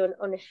exactly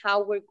on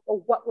how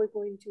what we're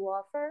going to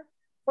offer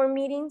for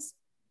meetings.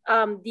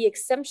 The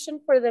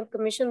exemption for the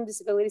Commission on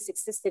Disabilities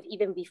existed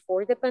even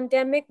before the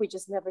pandemic. We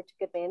just never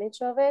took advantage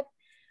of it.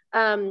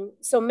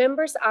 So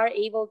members are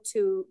able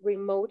to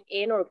remote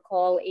in or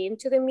call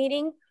into the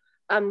meeting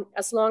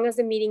as long as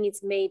the meeting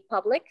is made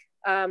public,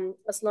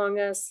 as long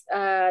as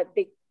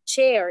the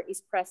chair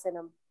is present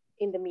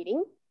in the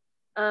meeting,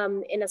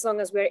 and as long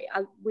as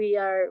we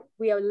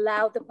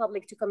allow the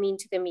public to come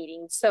into the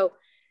meeting. So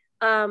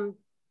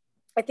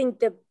I think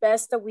the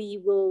best that we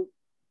will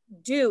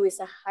do is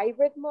a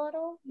hybrid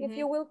model, if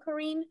you will,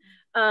 Corinne,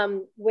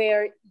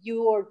 where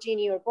you or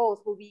Jeannie or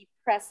both will be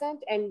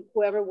present, and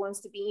whoever wants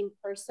to be in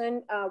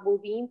person will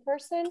be in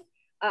person.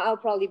 I'll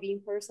probably be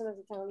in person as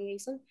a town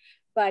liaison,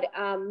 but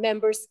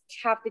members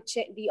have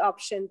the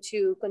option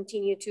to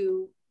continue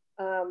to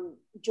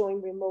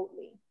join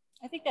remotely.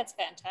 I think that's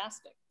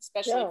fantastic,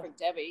 especially for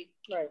Debbie,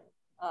 right,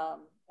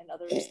 and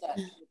others that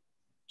would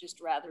just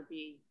rather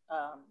be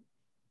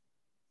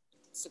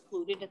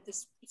secluded at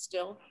this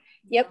still.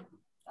 Yep.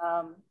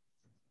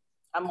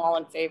 I'm all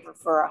in favor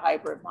for a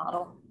hybrid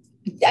model.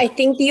 I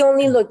think the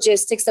only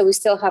logistics that we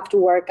still have to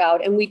work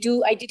out, and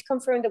I did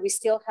confirm that we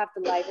still have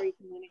the library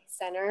community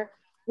center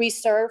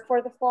reserved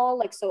for the fall,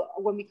 like, so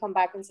when we come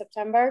back in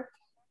September.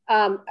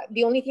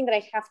 The only thing that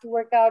I have to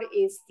work out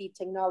is the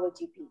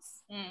technology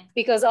piece,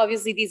 because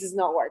obviously this is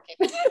not working.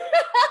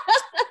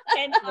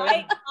 And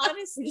I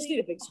honestly, we just need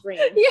a big screen.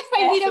 Yeah,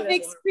 I need a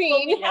big screen.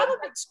 Well, we have a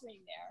big screen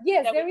there.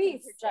 Yes, there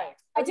is. Right.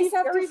 I just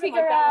have to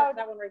figure out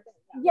that one right there.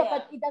 Yeah,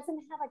 but it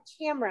doesn't have a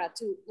camera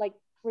to, like,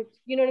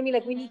 you know what I mean?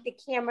 Like, we need the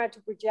camera to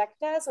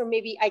project us, or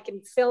maybe I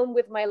can film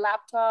with my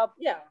laptop.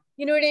 Yeah.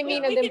 You know what I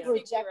mean? Yeah, and then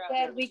project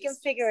that. We can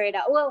figure it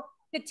out. Well,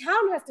 the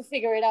town has to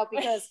figure it out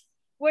because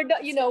we're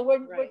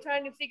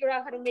trying to figure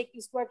out how to make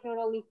this work not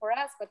only for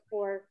us, but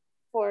for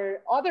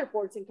other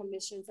boards and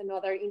commissions and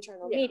other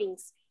internal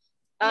meetings.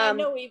 I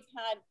know we've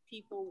had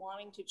people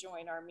wanting to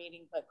join our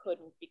meeting but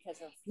couldn't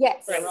because of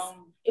their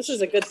own. This is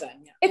a good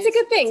thing. Yeah. It's a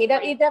good thing.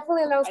 It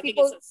definitely allows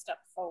people. I think it's a step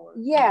forward.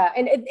 Yeah,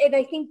 and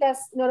I think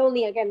that's not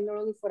only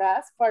for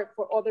us, but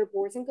for other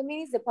boards and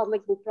committees, the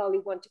public will probably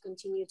want to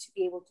continue to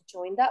be able to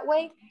join that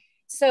way.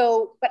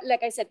 So, but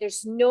like I said,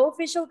 there's no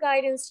official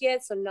guidance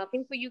yet, so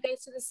nothing for you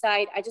guys to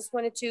decide. I just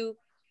wanted to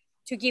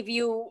give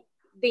you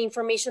the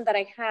information that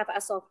I have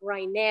as of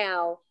right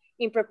now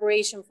in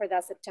preparation for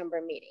that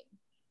September meeting.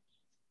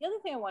 The other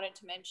thing I wanted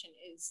to mention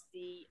is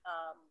the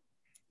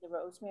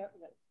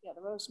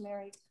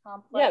Rosemary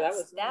complex. Yeah,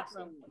 that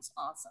room was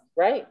awesome.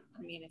 Right.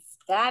 I mean, if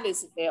that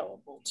is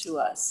available to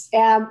us.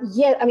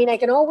 Yeah, I mean, I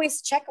can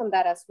always check on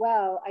that as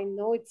well. I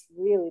know it's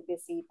really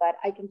busy, but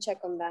I can check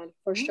on that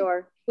for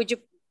sure.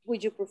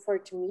 Would you prefer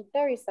to meet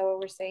there? Is that what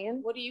we're saying?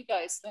 What do you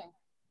guys think?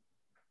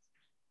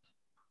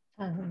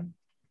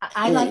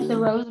 I like the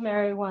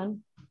Rosemary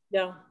one.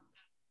 Yeah,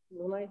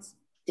 real nice.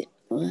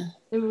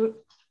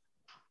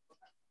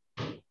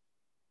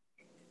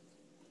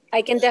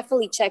 I can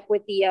definitely check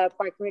with the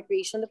Park and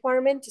Recreation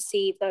Department to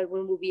see if that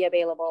room will be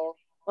available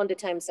on the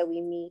times that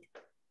we meet.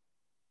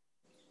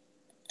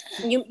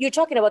 You're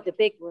talking about the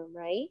big room,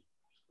 right?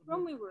 The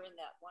room we were in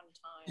that one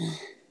time.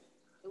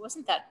 It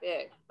wasn't that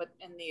big, but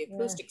and the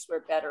acoustics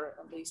were better.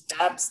 At least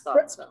Babs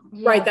thought so.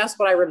 Yeah. Right, that's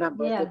what I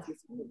remember. Yeah.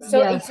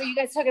 So, Yeah. so you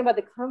guys talking about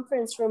the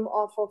conference room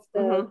off of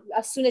the,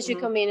 as soon as you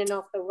come in and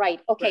off the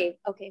right. Okay,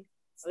 okay.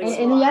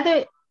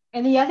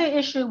 And the other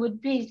issue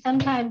would be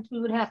sometimes we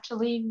would have to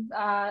leave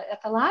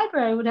at the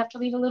library, would have to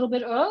leave a little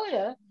bit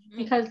earlier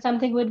because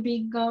something would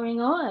be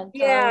going on.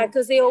 Yeah,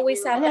 because they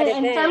always have that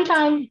and event.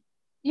 sometimes,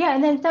 yeah,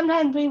 and then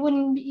sometimes we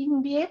wouldn't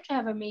even be able to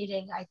have a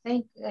meeting, I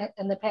think,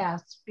 in the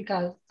past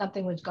because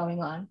something was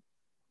going on.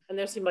 And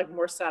there seemed like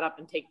more setup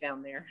and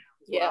takedown there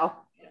as Yeah.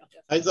 well.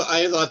 I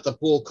thought the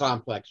pool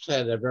complex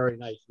had a very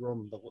nice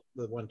room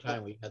the one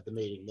time we had the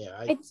meeting there.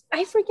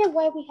 I forget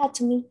why we had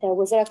to meet there.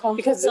 Was there a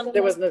conflict? Because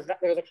there was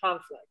a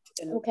conflict,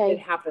 and Okay. it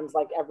happens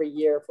like every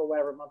year for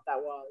whatever month that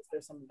was.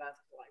 There's some event at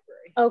the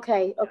library.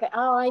 Okay, okay.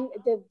 Oh,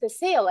 the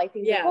sale, I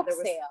think, Yeah, the book there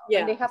was- sale. yeah.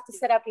 And they have to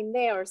set up in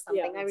there or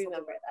something. Yeah, I something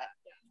remember like that.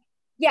 Yeah.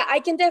 Yeah, I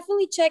can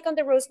definitely check on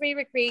the Rosemary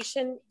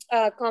Recreation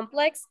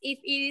Complex. If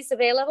it is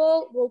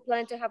available, we'll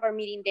plan to have our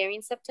meeting there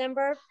in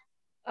September.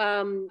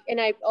 And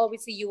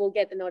obviously you will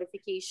get the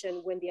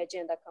notification when the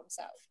agenda comes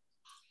out.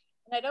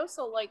 And I'd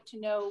also like to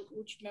know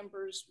which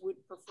members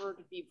would prefer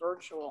to be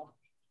virtual.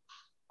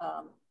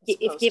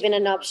 If given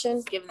an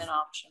option. Given an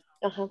option.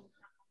 Uh-huh.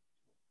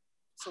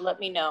 So let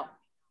me know.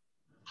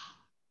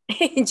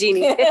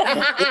 Jeannie. Well,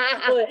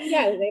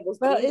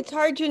 it's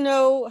hard to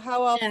know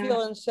how I'll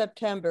feel in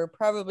September,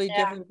 probably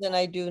different than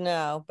I do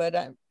now, but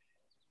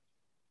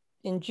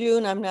in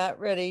June, I'm not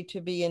ready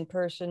to be in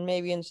person.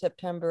 Maybe in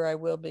September I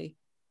will be.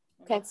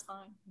 Okay. That's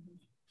fine.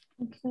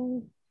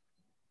 Okay.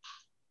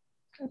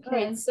 All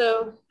right,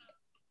 so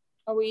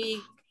are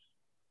we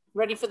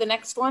ready for the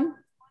next one?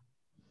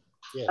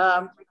 Yes.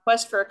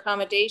 Request for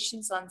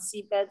accommodations on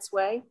Seabeds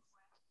Way.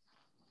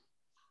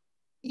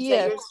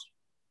 Yes.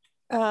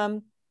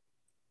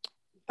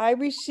 I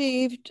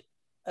received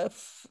it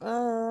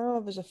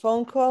was a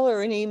phone call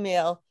or an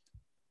email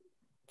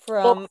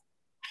from,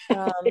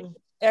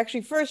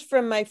 actually first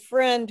from my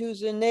friend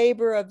who's a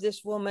neighbor of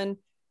this woman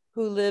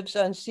who lives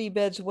on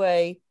Seabeds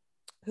Way,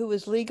 who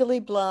is legally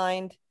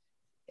blind,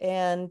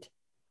 and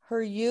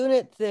her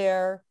unit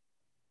there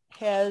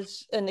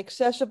has an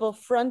accessible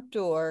front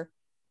door,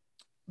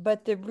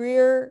 but the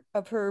rear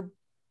of her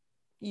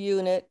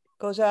unit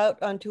goes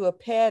out onto a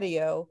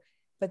patio,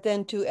 but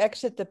then to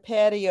exit the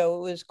patio,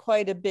 it was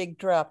quite a big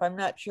drop. I'm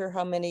not sure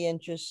how many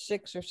inches,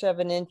 6 or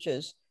 7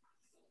 inches.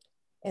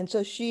 And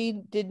so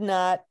she did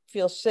not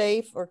feel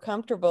safe or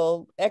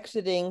comfortable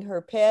exiting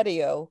her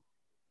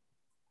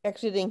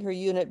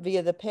unit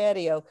via the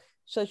patio.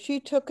 So she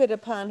took it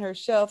upon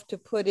herself to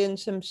put in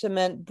some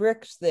cement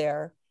bricks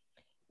there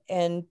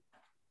and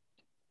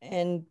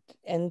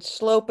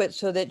slope it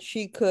so that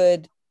she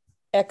could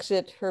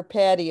exit her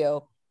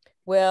patio.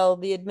 Well,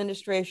 the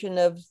administration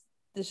of,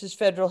 this is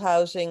federal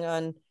housing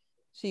on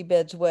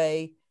Seabeds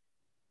Way,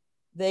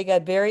 they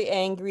got very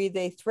angry.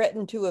 They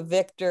threatened to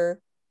evict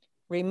her,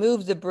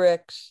 remove the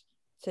bricks,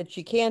 said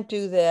she can't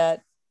do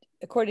that.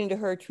 According to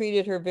her,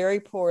 treated her very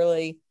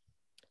poorly.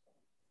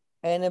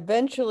 And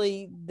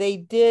eventually they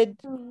did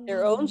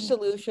their own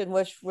solution,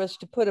 which was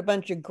to put a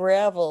bunch of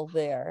gravel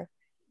there,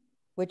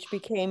 which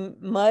became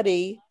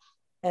muddy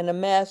and a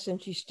mess,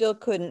 and she still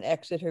couldn't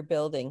exit her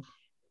building.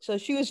 So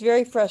she was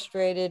very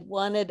frustrated,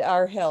 wanted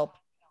our help.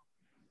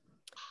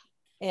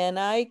 And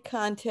I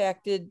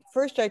contacted,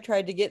 first I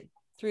tried to get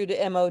through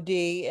to MOD,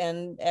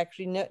 and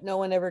actually no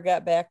one ever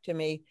got back to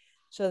me.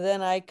 So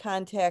then I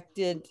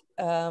contacted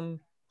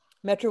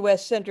Metro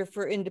West Center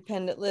for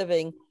Independent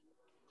Living,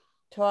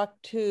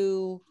 talked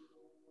to,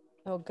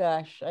 oh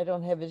gosh, I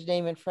don't have his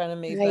name in front of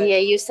me. But, yeah,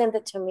 you sent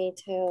it to me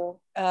too.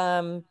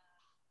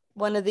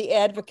 One of the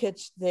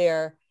advocates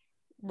there,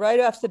 right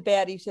off the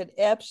bat, he said,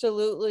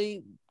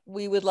 absolutely,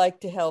 we would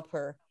like to help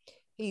her.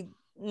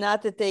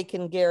 Not that they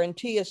can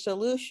guarantee a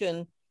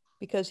solution,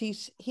 because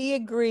he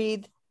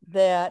agreed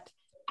that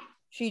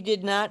she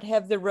did not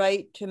have the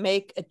right to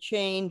make a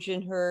change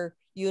in her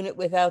unit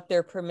without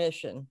their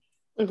permission.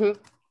 Mm-hmm.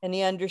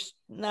 And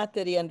not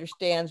that he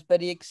understands,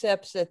 but he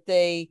accepts that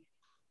they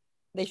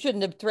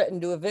shouldn't have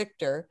threatened to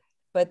evict her,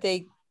 but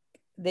they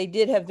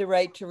did have the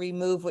right to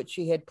remove what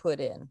she had put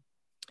in.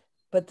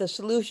 But the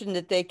solution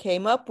that they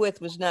came up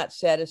with was not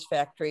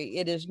satisfactory.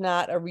 It is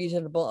not a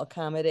reasonable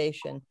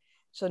accommodation.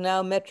 So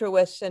now Metro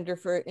West Center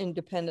for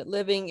Independent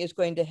Living is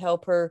going to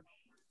help her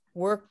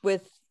work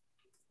with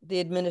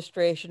the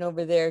administration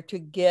over there to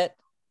get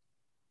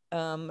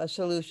a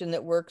solution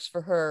that works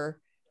for her.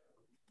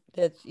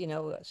 That's,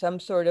 some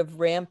sort of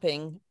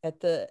ramping at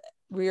the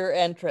rear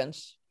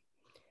entrance.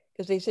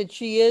 Because they said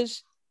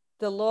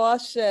the law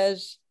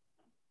says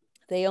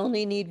they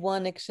only need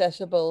one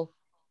accessible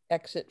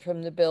exit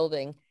from the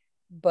building,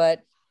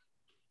 but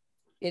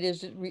it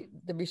is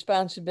the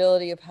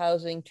responsibility of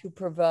housing to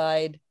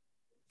provide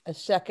a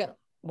second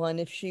one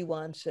if she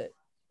wants it.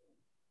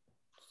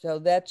 So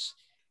this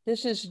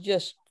is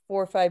just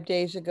 4 or 5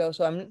 days ago.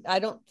 So I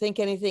don't think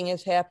anything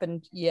has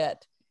happened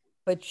yet,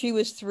 but she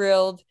was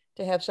thrilled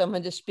to have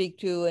someone to speak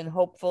to and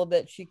hopeful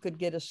that she could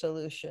get a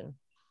solution.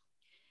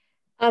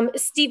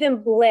 Stephen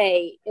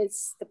Blay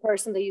is the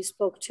person that you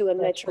spoke to in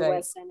Metro right.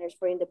 West Centers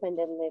for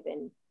Independent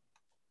Living.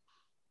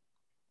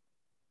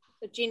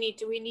 So Jeannie,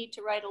 do we need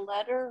to write a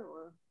letter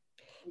or?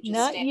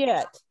 Not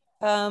yet.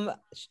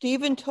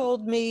 Stephen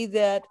told me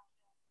that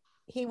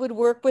he would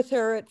work with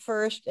her at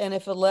first, and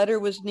if a letter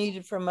was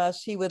needed from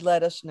us, he would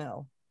let us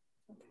know.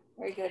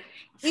 Very good.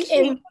 He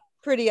seemed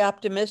pretty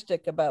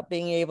optimistic about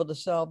being able to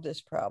solve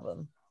this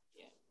problem.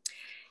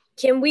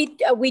 Can we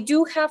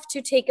do have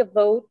to take a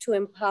vote to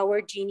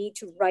empower Jeannie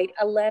to write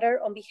a letter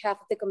on behalf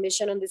of the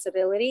Commission on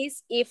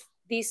Disabilities if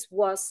this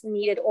was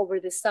needed over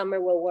the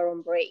summer while we're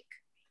on break.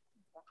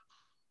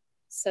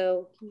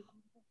 So,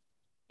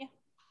 yeah.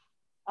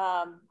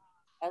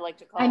 I'd like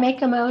to call. I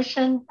make a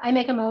motion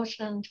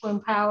to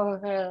empower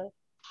her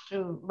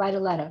to write a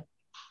letter.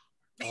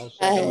 I'll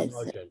second the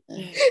motion.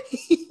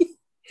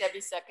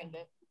 Debbie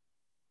seconded.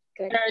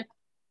 Good.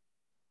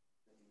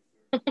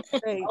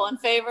 All in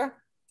favor?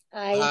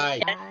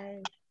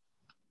 Aye.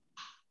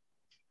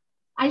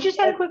 I just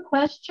had a quick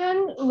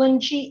question. When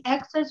she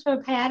exits her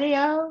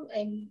patio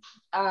and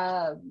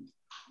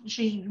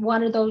she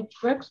wanted those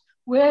bricks,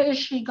 where is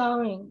she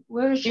going?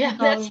 Where is she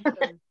going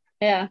to?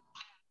 Yeah.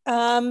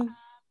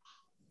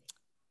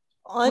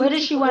 Where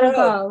does she want to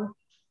go?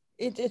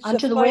 It's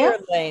onto a fire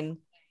lane.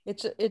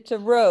 It's a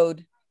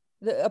road.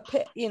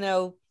 You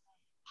know,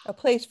 a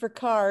place for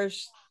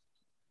cars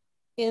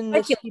in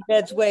the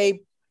Seabed's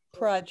Way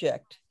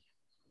project.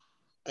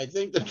 I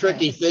think the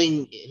tricky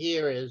thing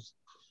here is,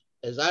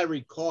 as I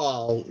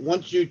recall,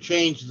 once you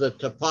change the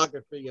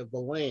topography of the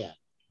land,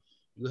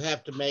 you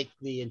have to make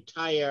the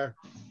entire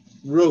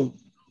route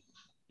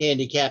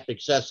handicap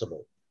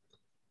accessible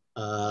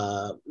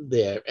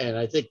there. And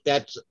I think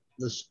that's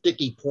the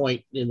sticky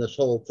point in this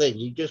whole thing.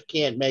 You just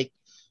can't make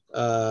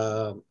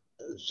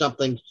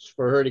something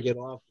for her to get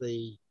off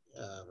the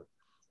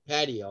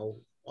patio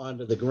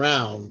onto the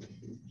ground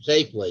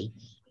safely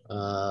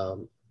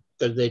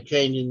because they're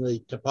changing the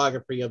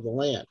topography of the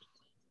land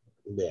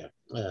there.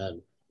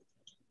 And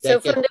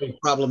that gets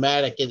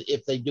problematic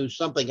if they do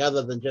something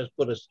other than just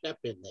put a step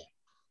in there.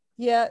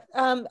 Yeah,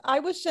 I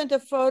was sent a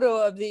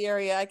photo of the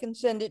area. I can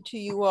send it to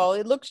you all.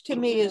 It looks to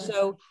me as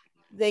though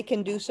they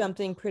can do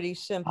something pretty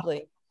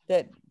simply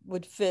that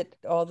would fit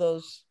all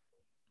those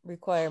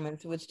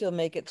requirements. It would still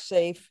make it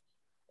safe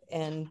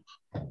and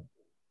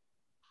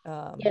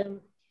yeah.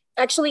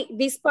 Actually,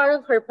 this part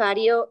of her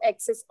patio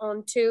exits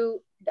onto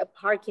the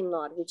parking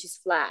lot, which is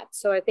flat.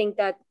 So I think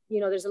that, you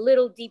know, there's a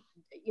little deep,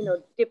 you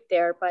know, dip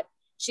there, but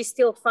she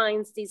still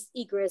finds this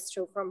egress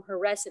from her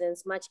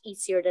residence much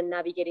easier than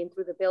navigating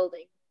through the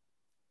building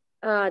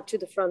to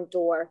the front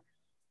door.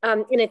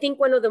 And I think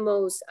one of the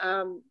most,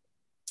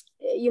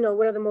 you know,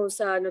 one of the most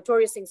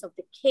notorious things of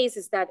the case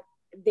is that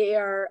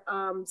there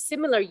are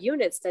similar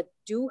units that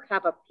do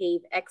have a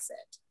paved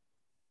exit.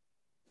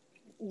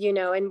 You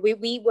know, and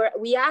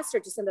we asked her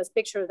to send us a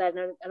picture of that,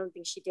 and I don't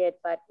think she did,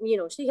 but you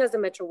know, she has the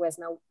Metro West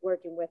now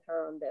working with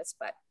her on this,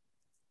 but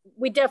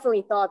we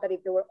definitely thought that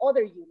if there were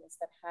other units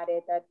that had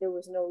it, that there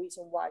was no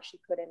reason why she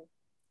couldn't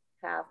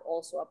have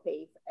also a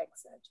paved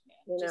exit.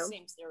 You know, it just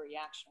seems their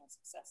reaction was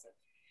excessive.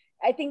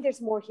 I think there's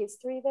more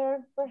history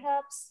there,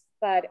 perhaps,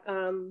 but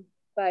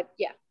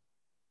yeah,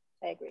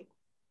 I agree.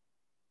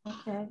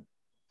 Okay.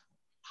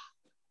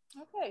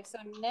 Okay, so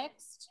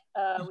next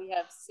we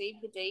have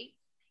Save the Date.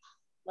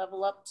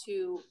 Level Up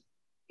to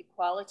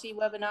Equality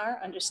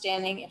webinar,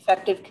 Understanding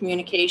Effective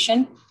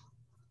Communication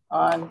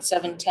on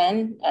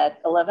 7/10 at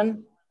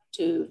 11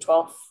 to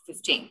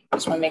 12:15.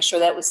 Just want to make sure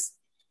that was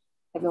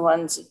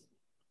everyone's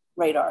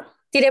radar.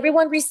 Did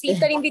everyone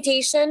receive that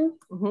invitation?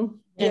 Mm-hmm.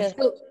 yeah.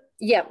 So,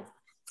 yeah.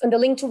 And the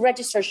link to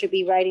register should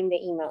be right in the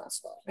email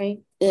as well,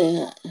 right?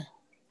 Yeah.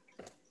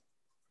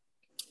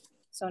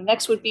 So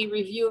next would be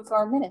review of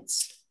our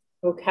minutes.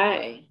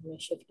 Okay, let me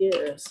shift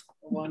gears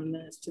from one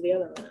minute to the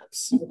other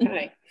minutes.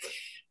 Okay.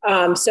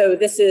 So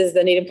this is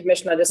the Needham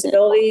Commission on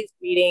Disabilities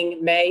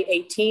meeting May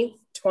 18th,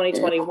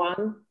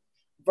 2021,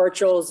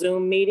 virtual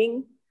Zoom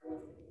meeting.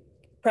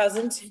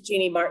 Present,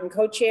 Jeannie Martin,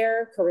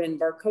 co-chair, Corinne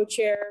Burke,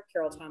 co-chair,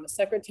 Carol Thomas,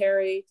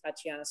 secretary,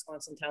 Tatiana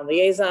Swanson, town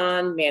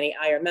liaison, Manny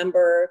Iyer,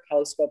 member,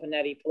 Kelly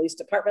Scopanetti, police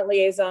department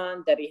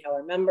liaison, Debbie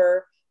Heller,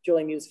 member,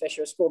 Julie Muse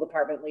Fisher, school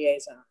department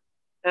liaison.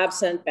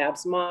 Absent,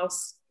 Babs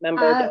Moss,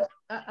 member.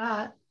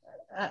 I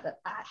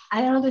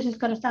know this is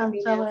going to sound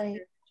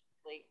silly.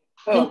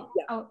 Oh,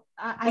 yeah.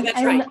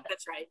 That's right.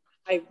 That's right.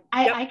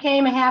 I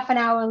came a half an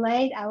hour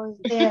late. I was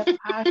there.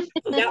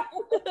 Yep.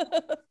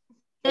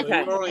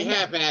 Okay. You're only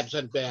half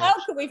absent, Babs. How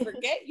could we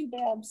forget you,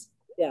 Babs?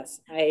 Yes,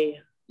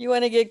 You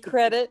want to get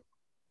credit?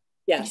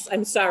 Yes,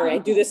 I'm sorry. I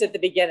do this at the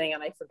beginning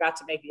and I forgot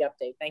to make the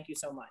update. Thank you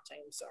so much. I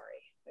am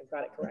sorry. I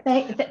got it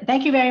correct.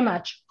 Thank you very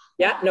much.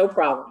 Yeah, no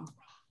problem.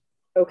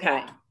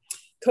 Okay.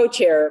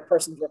 Co-chair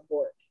person's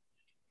report.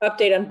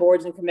 Update on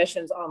boards and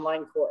commissions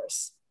online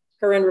course.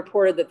 Corinne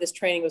reported that this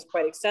training was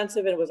quite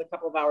extensive and was a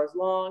couple of hours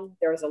long.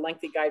 There is a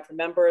lengthy guide for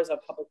members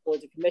of public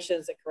boards and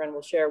commissions that Corinne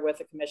will share with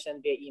the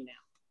commission via email.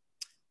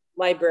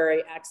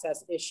 Library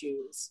access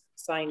issues,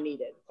 sign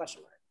needed,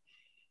 question mark.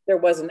 There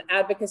was an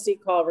advocacy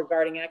call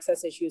regarding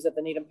access issues at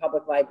the Needham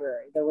Public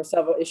Library. There were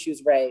several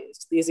issues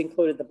raised. These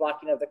included the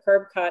blocking of the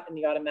curb cut and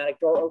the automatic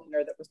door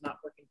opener that was not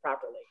working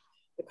properly.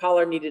 The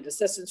caller needed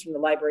assistance from the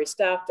library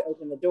staff to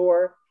open the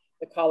door.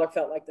 The caller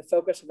felt like the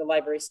focus of the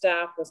library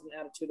staff was an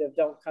attitude of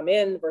don't come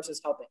in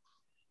versus helping.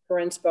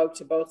 Corinne spoke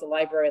to both the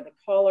library and the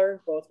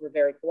caller. Both were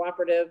very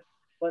cooperative.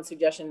 One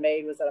suggestion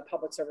made was that a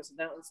public service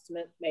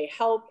announcement may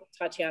help.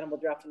 Tatiana will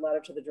draft a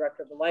letter to the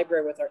director of the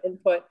library with our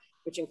input,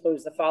 which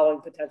includes the following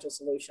potential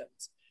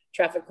solutions: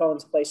 traffic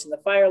cones placed in the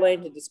fire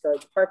lane to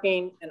discourage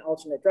parking, an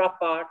alternate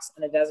drop box,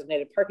 and a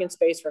designated parking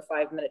space for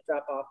 5-minute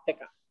drop-off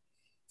pickup.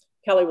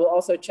 Kelly will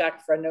also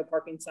check for a no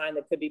parking sign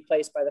that could be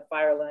placed by the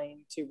fire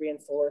lane to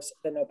reinforce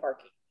the no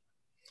parking.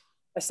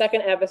 A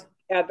second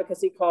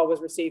advocacy call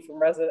was received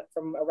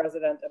from a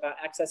resident about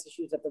access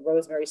issues at the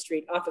Rosemary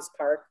Street Office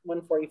Park,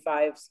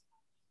 145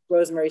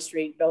 Rosemary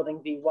Street,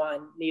 Building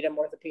V1, Needham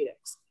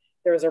Orthopedics.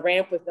 There is a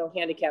ramp with no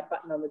handicap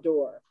button on the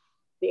door.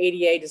 The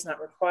ADA does not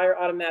require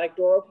automatic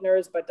door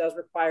openers, but does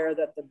require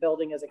that the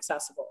building is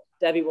accessible.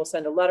 Debbie will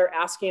send a letter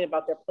asking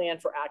about their plan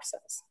for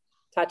access.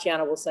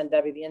 Tatiana will send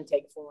Debbie the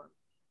intake form.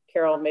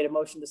 Carol made a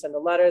motion to send a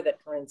letter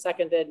that Corinne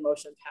seconded.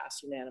 Motion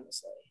passed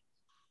unanimously.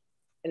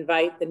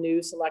 Invite the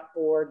new select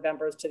board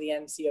members to the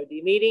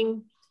NCOD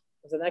meeting.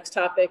 As the next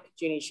topic,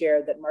 Jeannie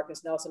shared that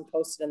Marcus Nelson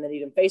posted in the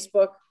Needham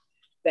Facebook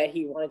that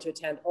he wanted to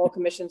attend all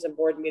commissions and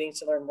board meetings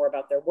to learn more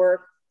about their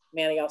work.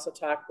 Manny also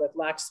talked with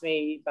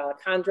Lakshmi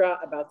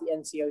Balachandra about the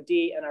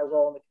NCOD and our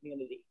role in the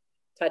community.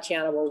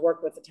 Tatiana will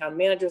work with the town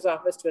manager's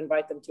office to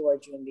invite them to our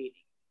June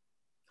meeting.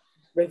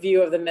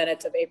 Review of the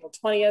minutes of April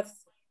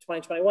 20th,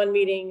 2021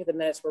 meeting. The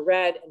minutes were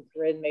read and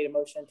Corinne made a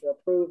motion to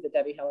approve. The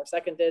Debbie Heller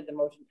seconded. The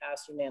motion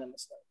passed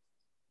unanimously.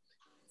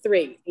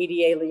 3,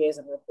 ADA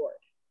liaison report.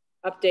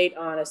 Update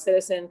on a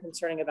citizen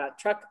concerning about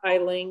truck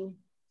idling.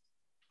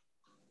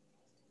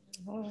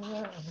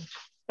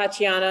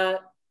 Tatiana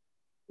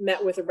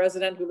met with a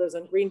resident who lives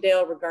in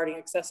Greendale regarding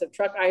excessive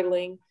truck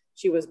idling.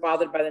 She was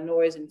bothered by the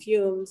noise and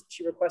fumes.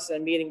 She requested a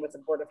meeting with the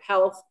Board of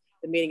Health.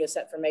 The meeting is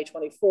set for May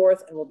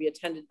 24th and will be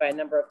attended by a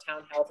number of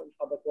town health and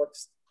public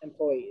works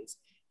employees.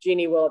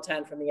 Jeannie will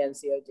attend from the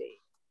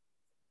NCOD.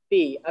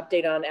 B,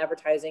 update on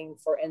advertising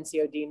for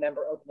NCOD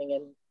member opening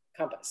in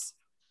Compass.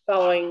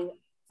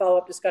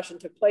 Follow-up discussion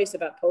took place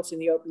about posting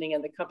the opening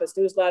in the Compass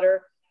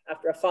newsletter.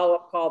 After a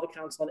follow-up call, the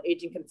Council on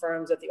Aging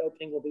confirms that the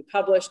opening will be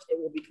published. It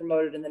will be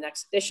promoted in the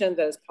next edition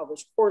that is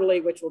published quarterly,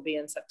 which will be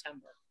in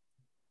September.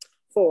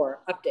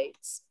 4,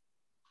 updates.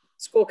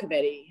 School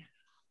committee.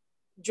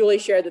 Julie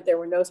shared that there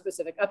were no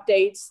specific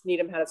updates.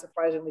 Needham had a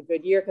surprisingly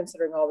good year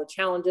considering all the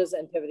challenges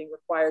and pivoting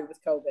required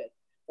with COVID.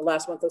 The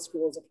last month of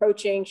school is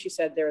approaching. She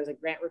said there is a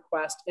grant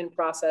request in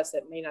process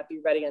that may not be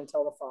ready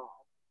until the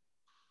fall.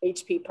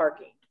 HP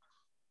parking.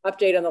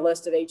 Update on the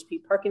list of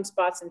HP parking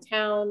spots in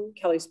town.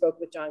 Kelly spoke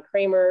with John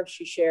Kramer.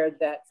 She shared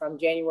that from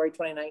January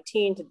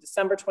 2019 to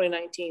December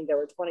 2019, there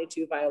were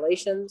 22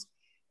 violations.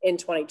 In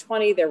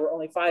 2020, there were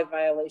only 5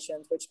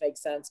 violations, which makes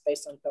sense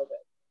based on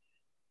COVID.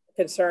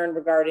 Concern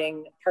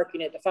regarding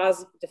parking at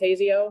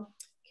DeFazio.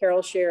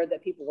 Carol shared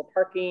that people were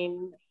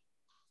parking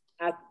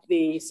at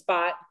the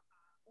spot.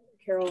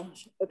 Carol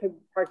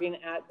parking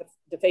at the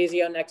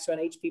DeFazio next to an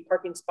HP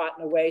parking spot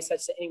in a way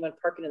such that anyone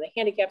parking in the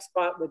handicap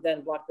spot would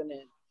then block them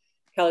in.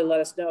 Kelly let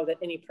us know that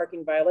any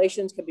parking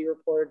violations can be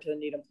reported to the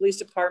Needham Police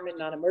Department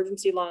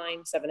non-emergency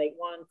line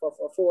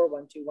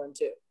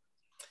 781-444-1212.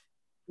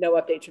 No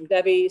updates from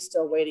Debbie,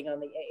 still waiting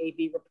on the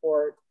AAB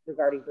report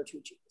regarding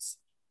Bertucci's.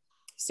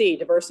 C,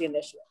 diversity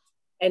initiative.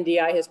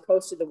 NDI has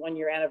posted the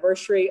 1-year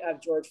anniversary of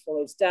George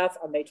Floyd's death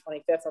on May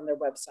 25th on their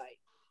website.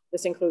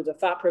 This includes a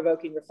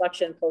thought-provoking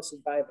reflection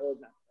posted by a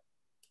board member.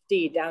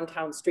 D,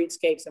 downtown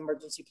streetscapes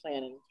emergency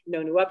planning.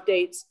 No new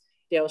updates.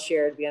 Dale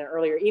shared via an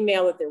earlier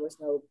email that there was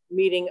no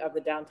meeting of the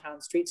Downtown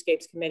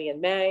Streetscapes Committee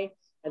in May,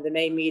 and the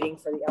May meeting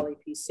for the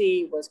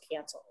LEPC was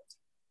canceled.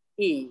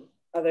 E,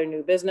 other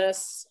new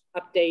business,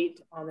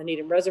 update on the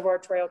Needham Reservoir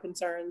Trail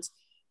concerns.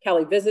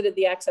 Kelly visited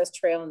the access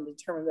trail and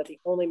determined that the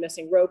only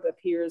missing rope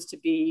appears to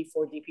be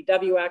for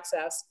DPW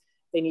access.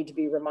 They need to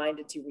be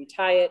reminded to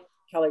retie it.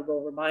 Kelly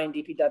will remind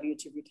DPW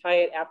to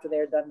retie it after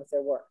they're done with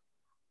their work.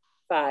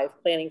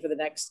 5, planning for the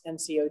next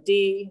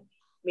NCOD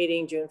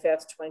meeting, June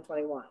 5th,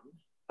 2021.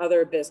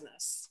 Other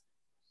business.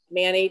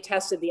 Manny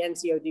tested the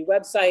NCOD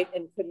website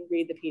and couldn't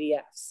read the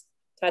PDFs.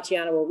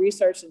 Tatiana will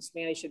research since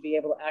Manny should be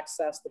able to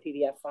access the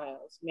PDF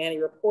files. Manny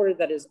reported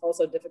that it is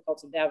also difficult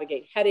to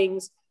navigate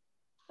headings.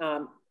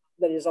 Headings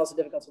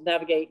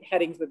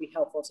would be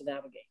helpful to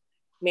navigate.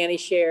 Manny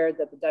shared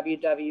that the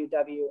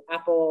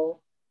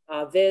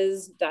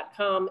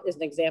www.appleviz.com is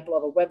an example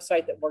of a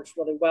website that works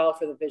really well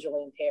for the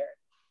visually impaired.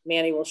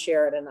 Manny will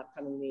share at an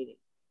upcoming meeting.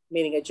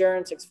 Meeting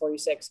adjourned,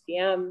 6:46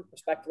 p.m.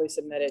 Respectfully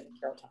submitted,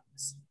 Carol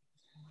Thomas.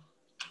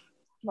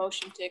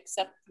 Motion to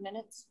accept the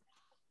minutes.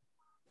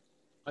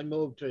 I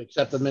move to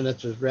accept the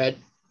minutes as read.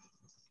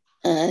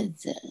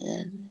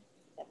 Second.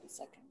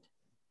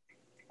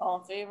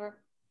 All in favor?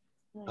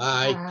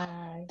 Aye.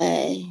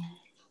 Aye.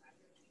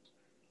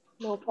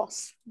 No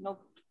pause.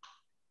 Nope.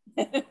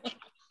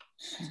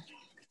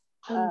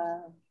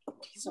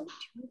 So, do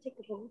you want to take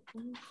the vote?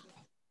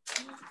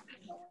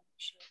 no,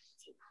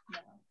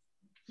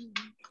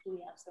 do we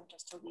ask them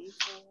just to leave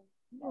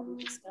while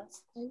we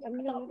discuss? I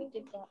thought we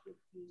did that with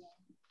the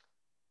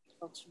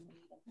folks from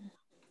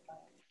the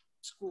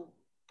school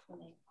when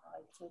they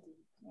applied to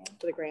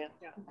the grant.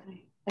 Yeah.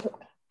 Okay. I don't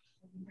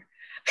remember.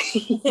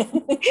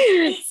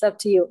 It's up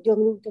to you. Do you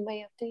want me to do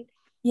my update?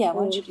 Yeah,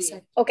 why don't you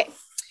decide? Okay.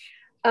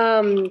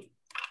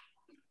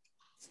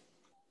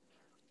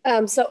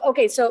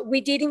 So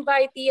we did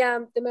invite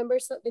the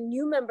members, the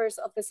new members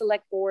of the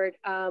select board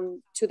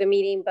to the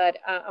meeting, but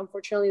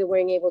unfortunately they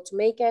weren't able to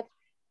make it.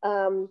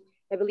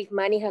 I believe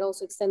Manny had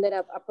also extended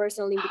a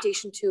personal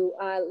invitation to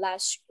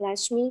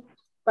Lashmi,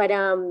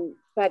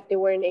 but they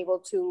weren't able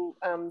to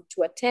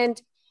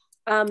attend.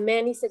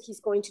 Manny said he's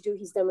going to do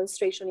his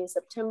demonstration in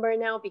September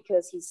now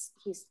because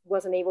he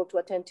wasn't able to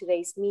attend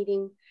today's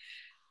meeting.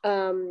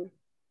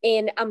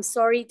 And I'm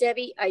sorry,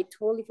 Debbie, I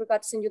totally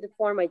forgot to send you the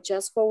form. I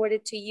just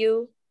forwarded to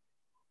you.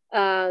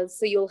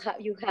 So you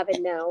have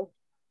it now.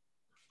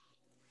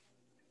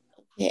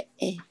 Yeah.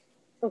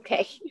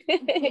 Okay.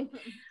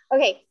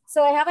 Okay.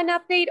 So I have an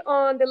update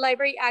on the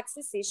library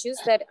access issues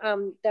that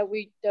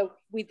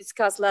we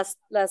discussed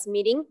last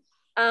meeting.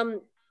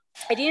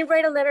 I didn't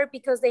write a letter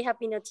because they have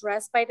been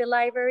addressed by the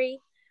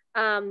library.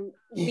 I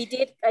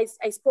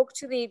spoke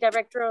to the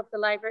director of the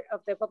library,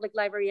 of the public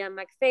library at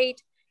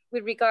McFate,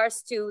 with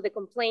regards to the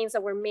complaints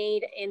that were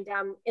made, and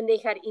they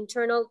had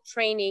internal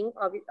training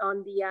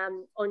on the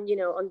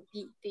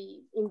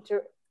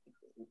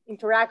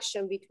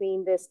interaction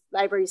between this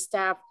library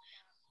staff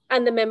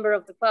and the member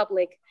of the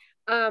public.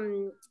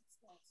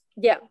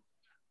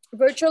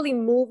 Virtually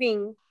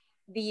moving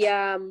the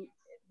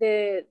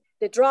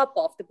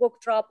drop-off, the book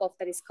drop-off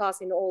that is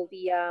causing all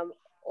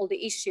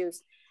the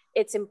issues,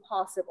 it's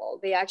impossible.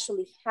 They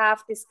actually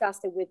have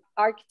discussed it with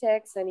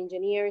architects and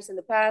engineers in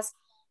the past,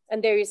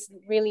 and there is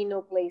really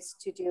no place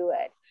to do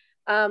it.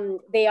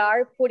 They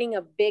are putting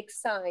a big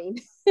sign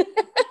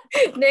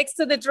next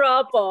to the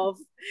drop-off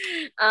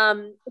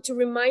to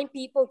remind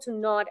people to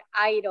not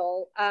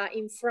idle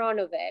in front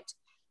of it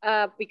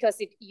because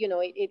it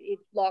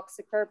blocks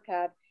the curb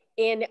cut.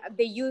 And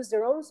they use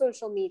their own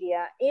social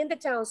media and the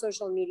town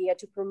social media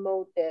to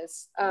promote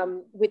this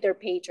with their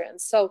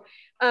patrons. So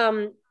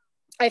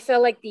I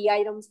felt like the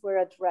items were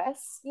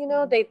addressed.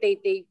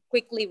 They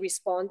quickly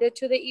responded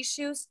to the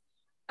issues.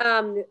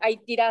 I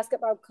did ask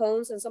about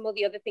cones and some of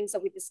the other things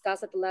that we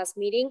discussed at the last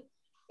meeting.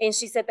 And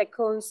she said that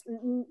cones,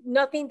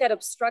 nothing that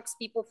obstructs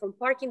people from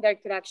parking there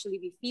could actually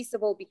be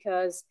feasible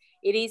because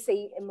it is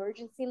an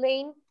emergency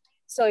lane.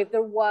 So if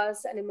there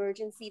was an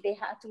emergency, they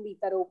had to leave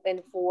that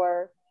open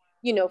for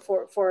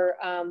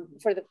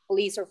the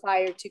police or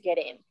fire to get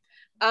in.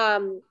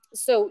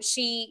 So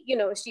she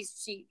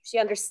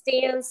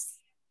understands,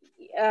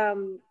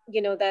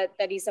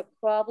 that is a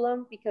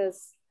problem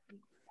because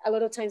a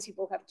lot of times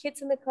people have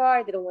kids in the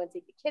car, they don't want to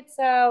take the kids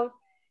out.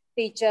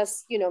 They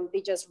just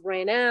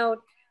ran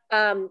out.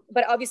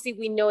 But obviously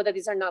we know that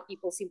these are not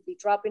people simply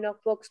dropping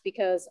off books,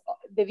 because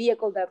the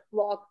vehicle that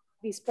blocked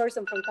this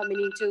person from coming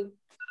into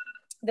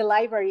the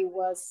library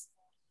was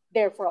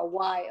there for a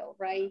while,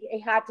 right?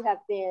 It had to have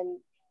been,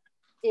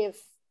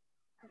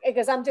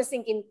 because I'm just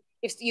thinking,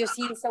 if you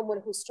see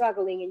someone who's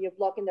struggling and you're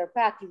blocking their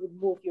path, you would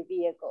move your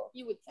vehicle.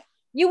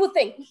 You would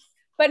think.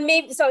 But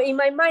maybe, so in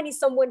my mind, is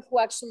someone who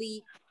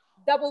actually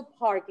double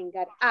parked and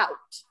got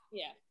out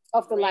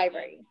of the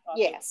library.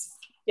 Yes.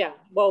 Yeah.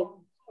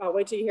 Well,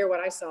 wait till you hear what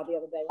I saw the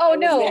other day. Oh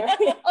no.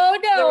 Oh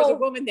no. There was a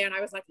woman there and I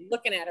was like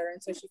looking at her.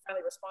 And so she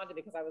finally responded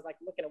because I was like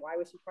looking at why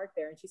was she parked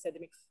there? And she said to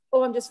me,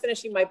 "Oh, I'm just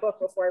finishing my book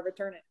before I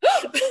return it."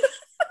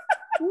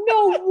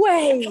 No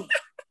way.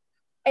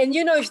 And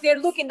if they're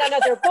looking down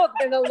at their book,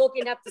 they're not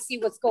looking up to see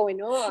what's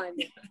going on.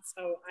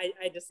 So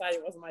I decided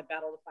it wasn't my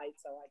battle to fight.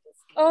 So I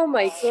just. Oh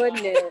my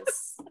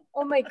goodness.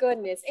 Oh my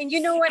goodness. And you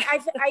know what?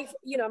 I've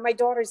my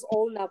daughter's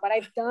old now, but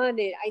I've done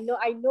it. I know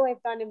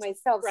I've done it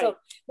myself. Right. So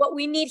what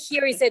we need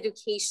here is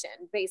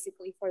education,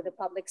 basically, for the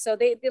public. So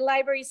the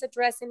library is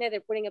addressing it.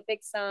 They're putting a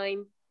big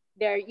sign.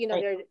 They're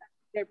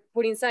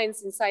putting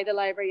signs inside the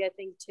library, I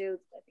think too.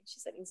 I think she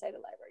said inside the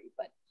library,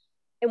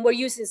 and we're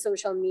using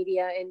social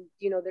media and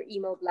their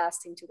email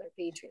blasting to their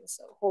patrons.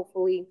 So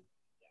hopefully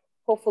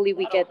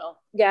we get help.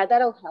 Yeah,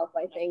 that'll help,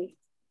 I think.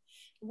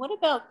 What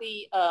about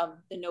the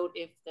note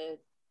if the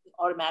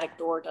automatic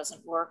door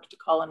doesn't work to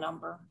call a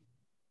number?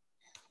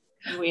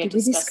 Did we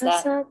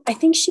discuss that? I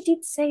think she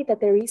did say that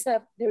there is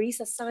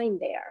a sign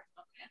there.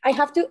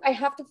 Okay. I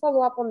have to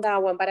follow up on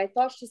that one, but I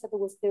thought she said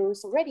there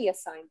was already a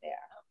sign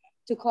there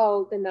to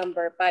call the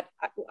number, but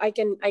I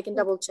can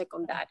double check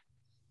on that.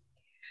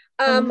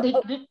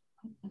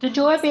 The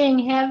door being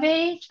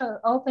heavy to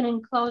open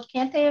and close,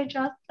 can't they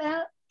adjust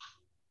that?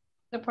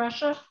 The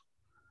pressure?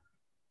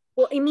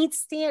 Well, it meets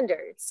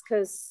standards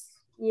because,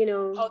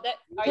 Oh, that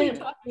are you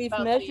talking we've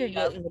about measured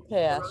it in the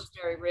past.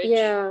 Rosemary Ridge?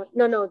 Yeah,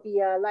 no,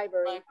 the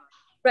library.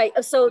 Right.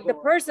 So the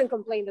person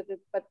complained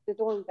but the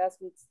door does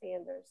meet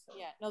standards. So.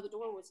 Yeah, no, the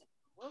door wasn't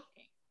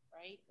working.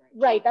 right?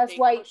 Right, that's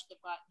why,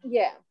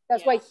 yeah,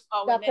 that's why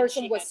that and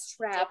person was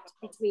trapped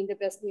between the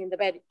vestibule and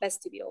the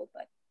vestibule,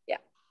 but yeah.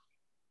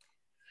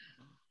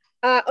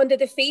 On the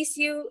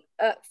defacio,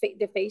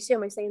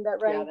 am I saying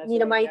that right? Yeah,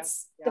 Nina right,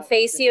 Mites,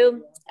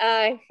 defacio,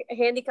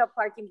 handicap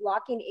parking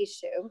blocking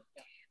issue.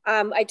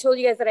 I told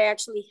you guys that I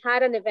actually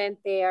had an event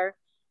there,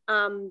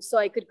 so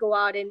I could go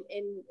out and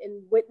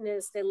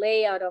witness the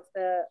layout of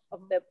the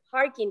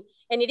parking.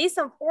 And it is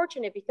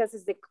unfortunate because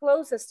it's the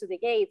closest to the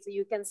gate, so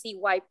you can see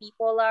why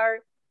people are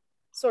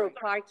sort of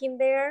parking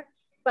there.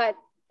 But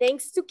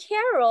thanks to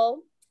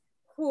Carol,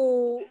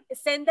 who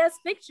sent us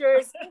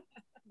pictures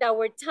that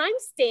were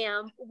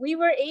timestamped, we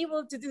were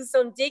able to do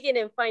some digging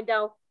and find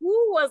out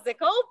who was the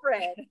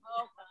culprit.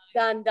 Oh,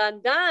 dun,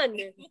 dun, dun.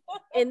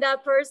 And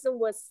that person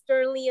was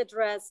sternly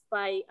addressed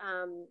by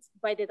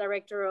the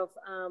director of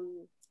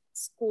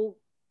school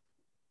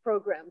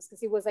programs,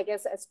 because it was, I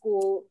guess, a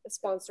school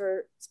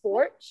sponsored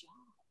sport.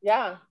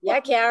 Yeah.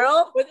 Yeah,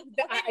 Carol. But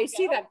I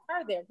see that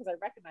car there because I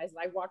recognize it.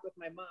 I walked with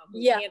my mom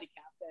who's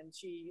handicapped, and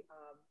she,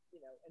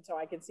 and so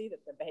I can see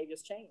that the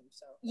behavior's changed.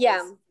 So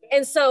yeah.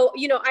 And so,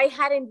 I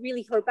hadn't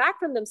really heard back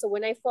from them. So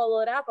when I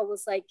followed up, I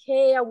was like,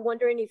 hey, I'm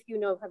wondering if,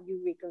 have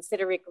you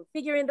reconsidered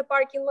reconfiguring the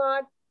parking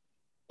lot?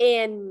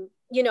 And,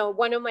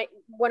 one of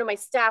my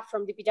staff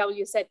from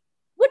DPW said,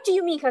 what do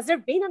you mean? Has there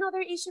been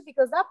another issue?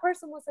 Because that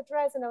person was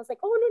addressed. And I was like,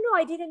 oh, no,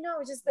 I didn't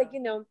know. It's just like,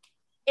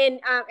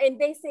 and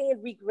they say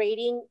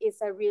regrading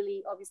is a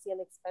really obviously an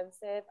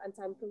expensive and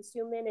time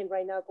consuming. And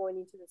right now going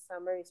into the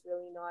summer is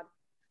really not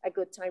a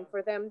good time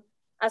for them.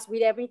 As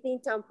with everything,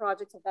 town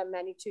projects of that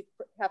magnitude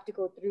have to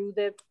go through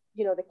the,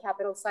 the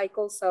capital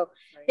cycle. So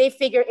they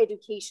figure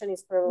education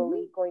is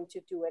probably going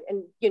to do it.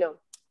 And,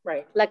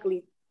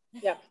 luckily.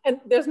 Yeah. And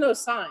there's no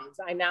signs.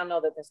 I now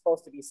know that there's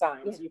supposed to be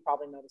signs. Yeah. You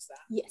probably noticed that.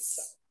 Yes.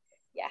 So.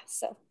 Yeah.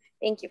 So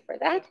thank you for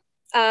that.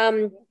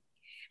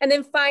 And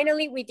then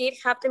finally, we did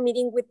have the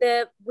meeting with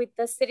the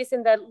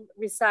citizen that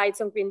resides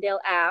on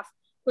Greendale Ave,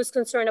 who's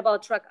concerned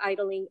about truck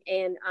idling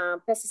and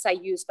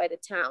pesticide use by the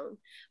town.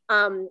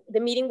 The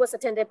meeting was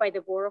attended by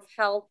the Board of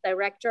Health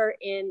Director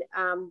and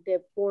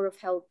the Board of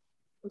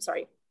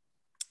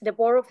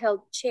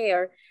Health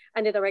Chair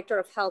and the Director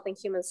of Health and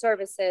Human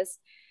Services,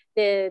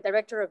 the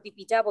Director of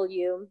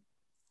DPW,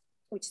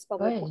 which is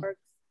Public Works,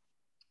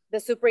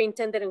 the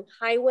Superintendent on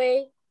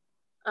Highway,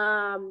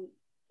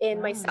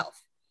 and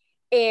myself.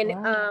 And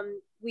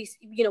we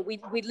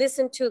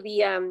listened to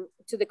the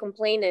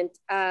complainant,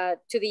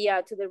 to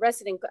the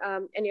resident,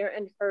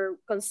 and her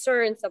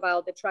concerns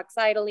about the trucks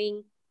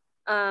idling,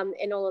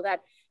 and all of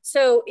that.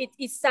 So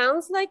it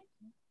sounds like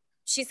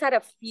she's had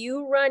a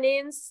few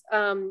run-ins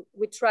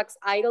with trucks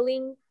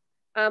idling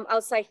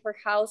outside her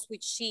house,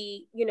 which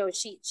she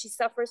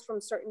suffers from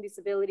certain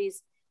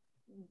disabilities,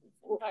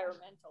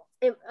 environmental,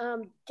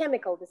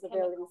 chemical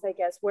disabilities, I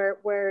guess,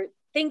 where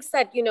things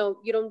that, you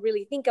don't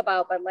really think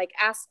about, but like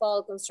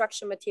asphalt,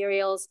 construction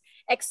materials,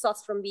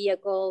 exhaust from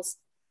vehicles,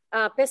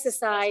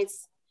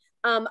 pesticides,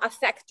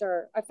 affect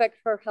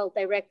her health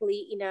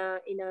directly in a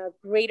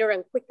greater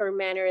and quicker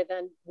manner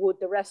than would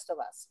the rest of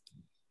us.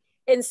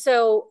 And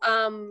so,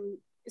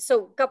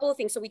 so a couple of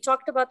things. So we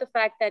talked about the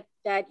fact that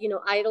there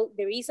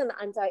is an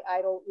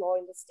anti-idle law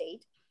in the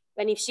state.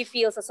 And if she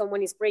feels that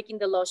someone is breaking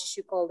the law, she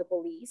should call the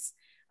police.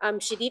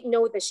 She did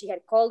know that she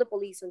had called the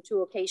police on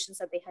 2 occasions,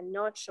 that they had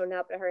not shown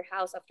up at her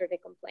house after the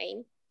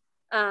complaint.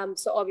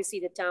 So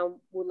obviously the town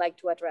would like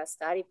to address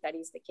that if that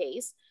is the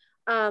case.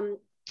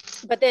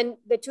 But then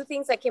the 2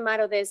 things that came out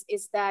of this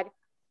is that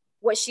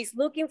what she's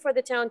looking for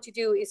the town to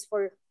do is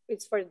for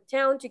the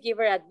town to give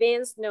her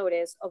advance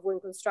notice of when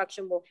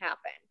construction will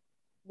happen,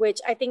 which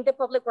I think the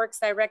Public Works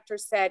Director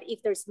said,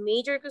 if there's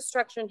major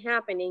construction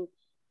happening,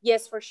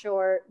 yes, for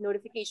sure,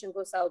 notification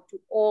goes out to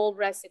all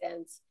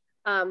residents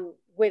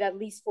with at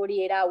least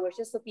 48 hours,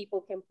 just so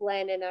people can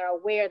plan and are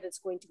aware there's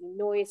going to be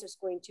noise, there's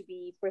going to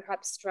be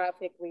perhaps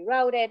traffic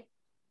rerouted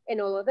and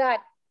all of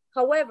that.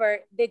 However,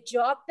 the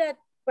job that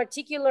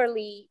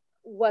particularly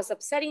was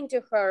upsetting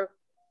to her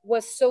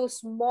was so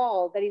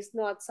small that it's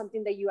not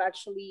something that you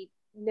actually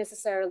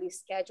necessarily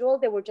schedule.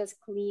 They were just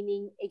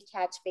cleaning a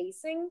catch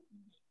basin.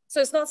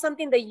 So it's not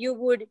something that you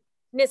would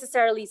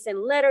necessarily send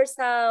letters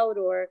out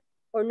or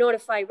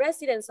notify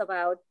residents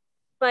about.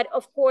 But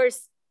of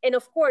course,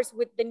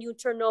 with the new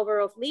turnover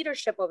of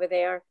leadership over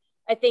there,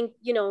 I think,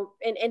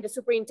 and the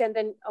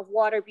superintendent of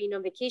water being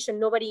on vacation,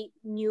 nobody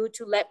knew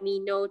to let me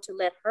know, to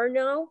let her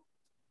know.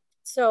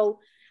 So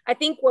I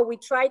think what we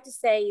try to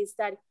say is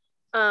that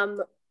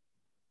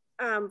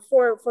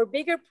for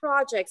bigger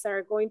projects that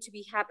are going to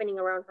be happening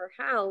around her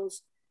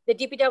house, the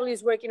DPW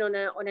is working on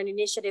an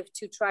initiative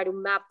to try to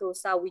map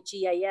those out with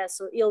GIS.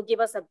 So it'll give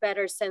us a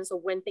better sense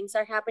of when things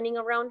are happening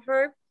around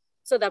her,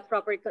 so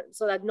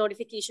that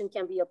notification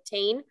can be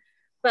obtained.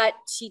 But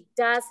she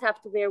does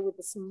have to bear with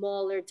the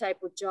smaller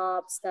type of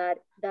jobs that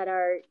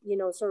are,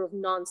 sort of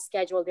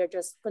non-scheduled. They're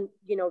just,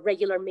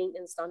 regular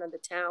maintenance done on the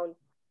town.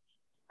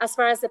 As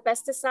far as the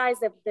pesticides,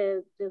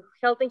 the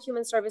Health and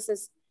Human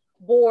Services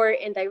Board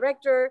and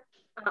Director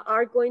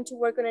are going to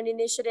work on an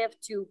initiative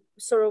to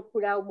sort of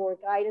put out more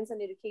guidance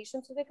and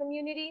education to the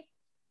community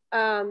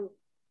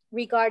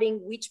regarding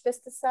which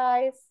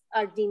pesticides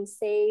are deemed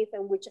safe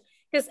and which,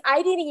 because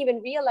I didn't even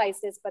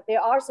realize this, but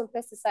there are some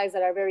pesticides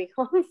that are very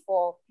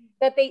harmful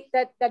that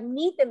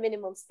meet the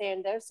minimum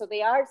standards. So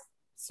they are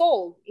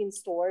sold in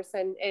stores,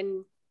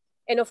 and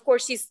of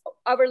course she's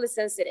overly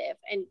sensitive,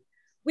 and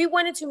we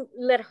wanted to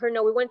let her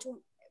know, we wanted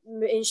to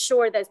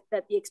ensure that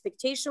the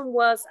expectation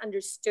was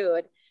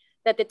understood,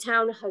 that the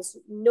town has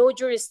no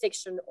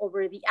jurisdiction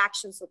over the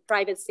actions of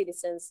private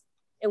citizens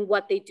and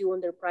what they do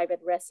on their private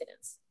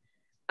residence.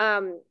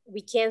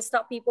 We can't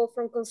stop people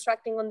from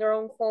constructing on their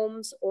own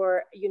homes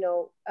or,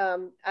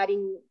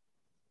 adding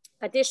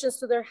additions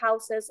to their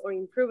houses or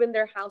improving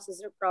their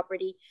houses or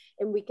property,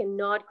 and we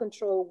cannot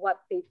control what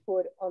they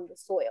put on the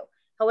soil.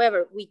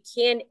 However, we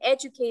can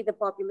educate the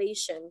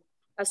population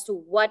as to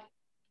what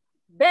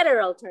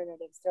better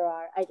alternatives there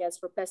are, I guess,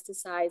 for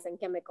pesticides and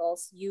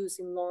chemicals used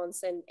in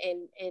lawns and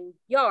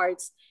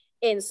yards.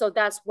 And so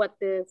that's what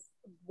the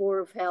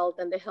Board of Health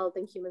and the Health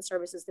and Human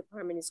Services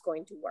Department is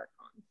going to work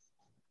on.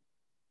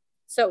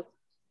 So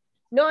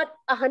not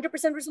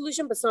 100%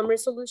 resolution, but some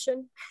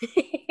resolution.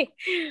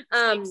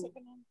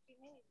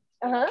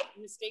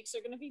 Mistakes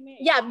are going to be made.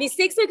 Yeah,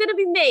 mistakes are going to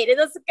be made. It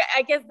was,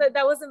 I guess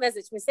that was the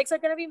message. Mistakes are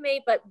going to be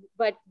made, but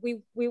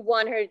we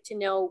want her to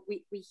know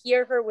we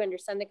hear her, we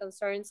understand the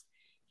concerns.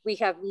 We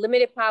have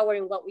limited power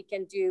in what we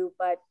can do,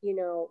 but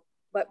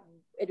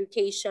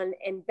education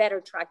and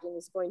better tracking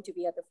is going to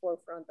be at the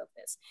forefront of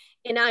this.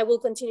 And I will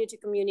continue to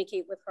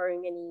communicate with her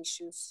in any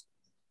issues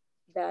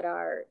that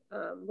are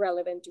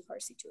relevant to her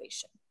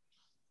situation.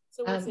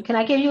 So can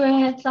I give you a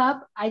heads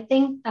up? I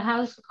think the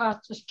house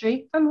across the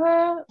street from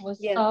her was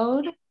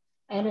sold,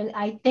 and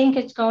I think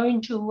it's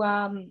going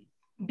to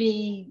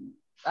be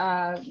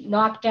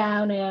knocked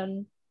down,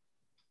 and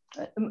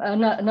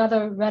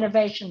another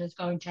renovation is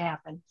going to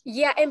happen.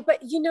 Yeah,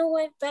 but you know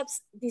what?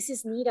 This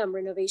is Needham.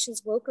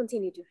 Renovations will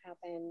continue to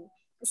happen.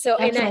 So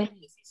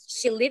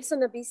she lives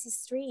on a busy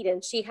street,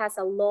 and she has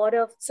a lot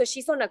of, so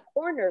she's on a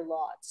corner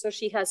lot. So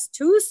she has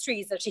 2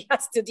 streets that she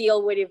has to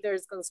deal with if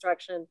there's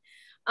construction.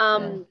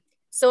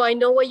 So I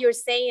know what you're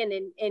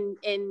saying,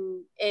 and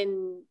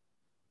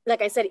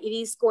like I said, it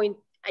is going,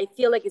 I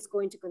feel like it's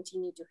going to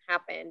continue to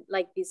happen,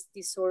 like these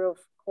sort of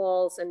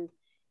calls and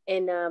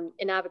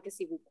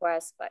advocacy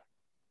requests. But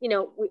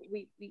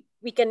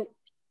we can,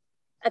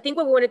 I think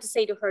what we wanted to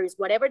say to her is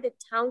whatever the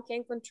town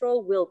can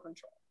control, will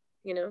control,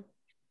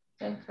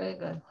 Okay, very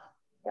good.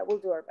 Yeah, we'll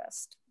do our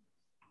best.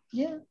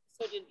 Yeah.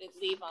 So did it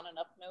leave on an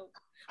up note?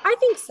 I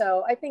think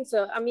so.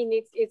 I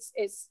mean,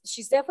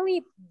 she's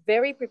definitely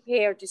very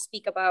prepared to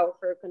speak about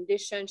her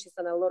condition. She's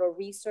done a lot of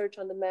research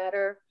on the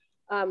matter.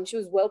 She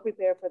was well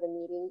prepared for the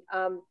meeting.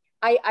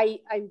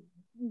 I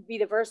be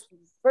the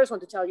first one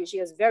to tell you she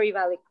has very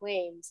valid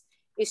claims.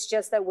 It's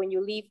just that when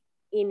you live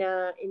in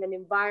an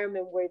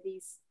environment where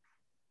these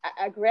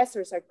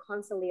aggressors are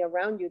constantly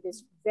around you,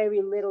 there's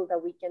very little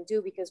that we can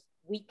do, because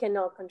we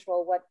cannot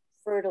control what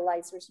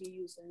fertilizers you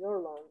use in your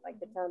lawn. Like,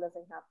 the town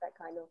doesn't have that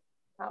kind of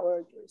power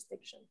or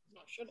jurisdiction.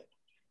 Nor should it.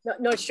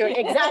 No, sure,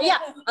 exactly. Yeah,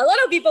 a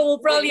lot of people will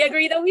probably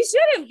agree that we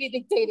shouldn't be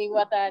dictating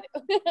what that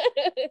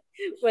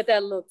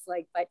looks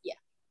like. But yeah.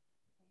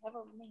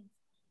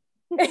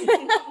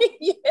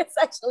 Yes,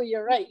 actually,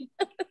 you're right.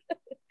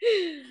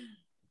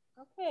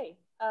 Okay,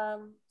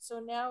 so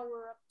now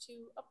we're up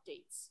to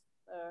updates.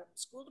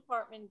 School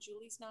department,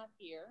 Julie's not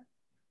here.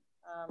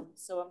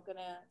 So I'm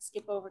gonna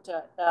skip over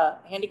to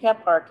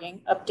handicap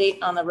parking, update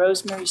on the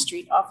Rosemary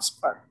Street office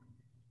park.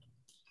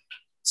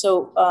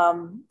 So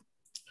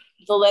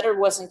the letter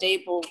wasn't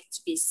able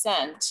to be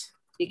sent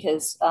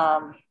because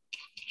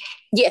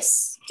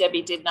yes,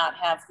 Debbie did not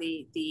have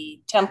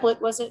the template,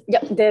 was it?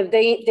 Yep,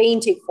 the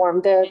intake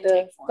form,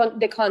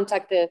 the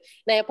contact, and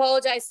I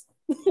apologize.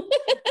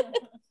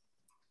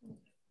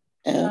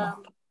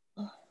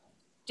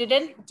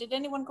 Did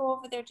anyone go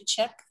over there to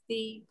check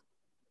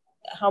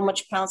how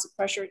much pounds of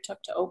pressure it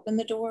took to open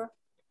the door?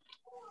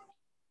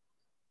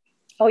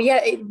 Oh yeah,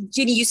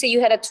 Ginny, you say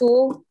you had a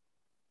tool?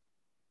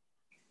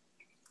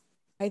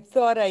 I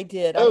thought I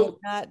did. I have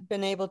not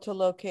been able to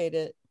locate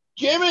it.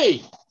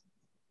 Jimmy!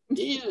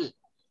 Dale,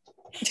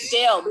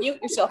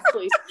 mute yourself,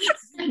 please.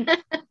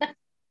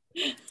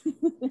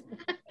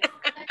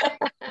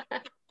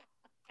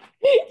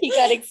 He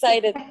got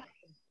excited.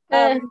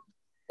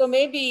 So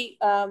maybe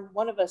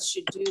one of us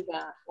should do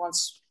that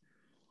once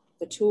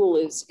the tool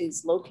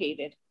is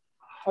located.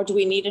 Or do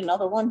we need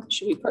another one?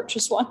 Should we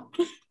purchase one?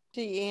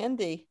 See,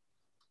 Andy.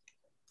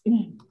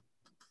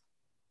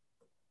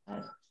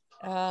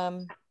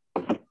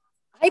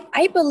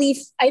 I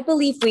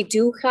believe we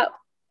do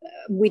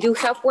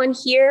have one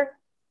here.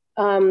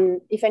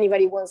 If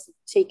anybody wants to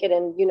take it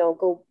and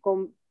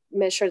go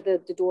measure the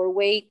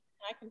doorway.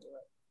 I can do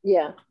it.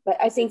 Yeah, but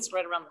I think it's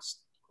right around the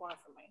corner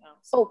from my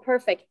house. Oh,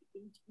 perfect.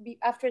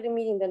 After the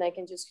meeting, then I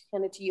can just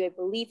hand it to you. I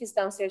believe it's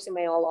downstairs in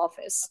my old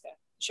office. Okay,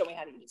 show me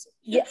how to use it.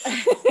 Yeah,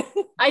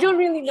 I don't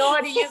really know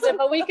how to use it,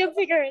 but we can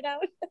figure it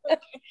out.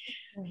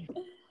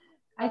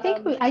 I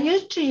think I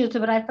used to use it,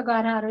 but I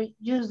forgot how to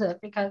use it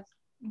because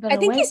I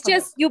think it's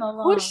just you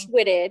push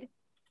with it.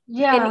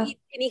 Yeah. And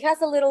it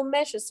has a little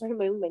measure. Sorry,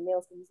 my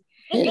nails.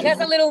 It has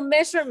a little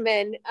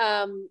measurement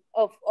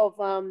of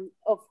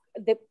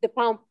the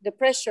pump, the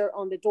pressure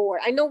on the door.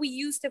 I know we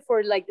used it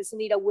for like the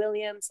Sunita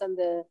Williams and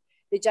the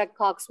Jack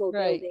Coxwell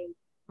building.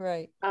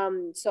 Right.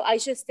 So I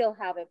should still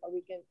have it, but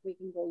we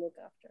can go look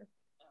after.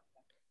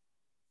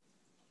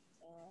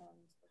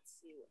 Let's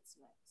see what's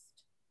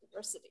next.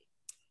 Diversity.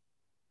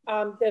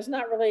 There's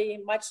not really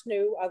much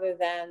new other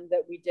than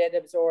that we did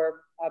observe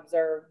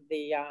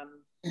the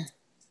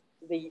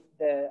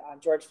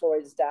George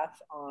Floyd's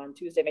death on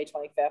Tuesday, May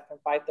 25th from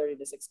 5:30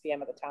 to 6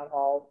 p.m. at the town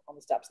hall on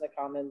the steps in the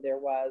Common. There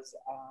was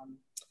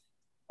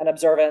an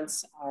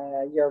observance.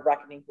 Year of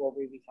Reckoning will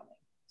be coming.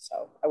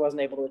 So I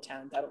wasn't able to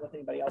attend. I don't know if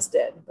anybody else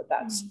did, but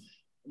that's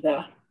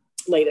the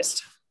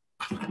latest.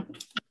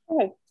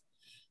 Okay.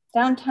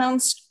 Downtown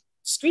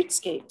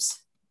streetscapes.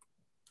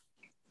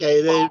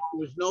 Okay, there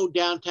was no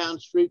downtown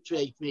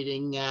streetscape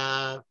meeting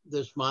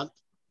this month,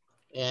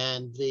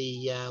 and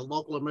the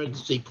local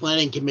emergency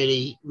planning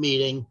committee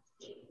meeting,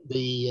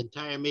 the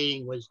entire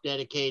meeting was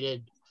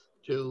dedicated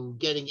to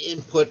getting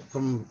input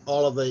from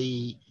all of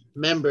the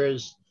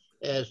members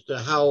as to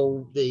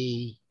how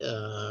the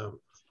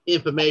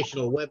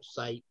informational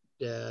website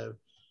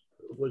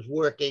was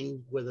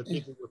working, whether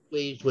people were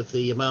pleased with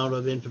the amount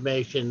of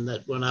information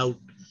that went out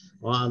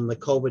on the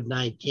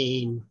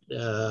COVID-19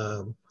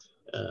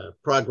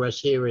 progress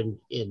here in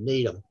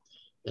Needham.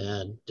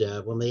 And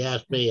when they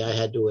asked me, I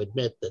had to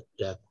admit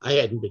that I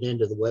hadn't been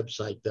into the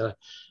website.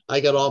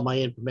 I got all my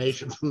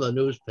information from the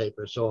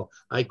newspaper, so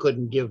I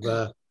couldn't give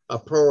a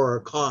pro or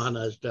a con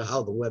as to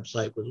how the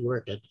website was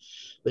working.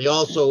 They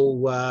also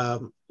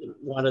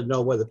wanted to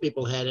know whether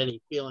people had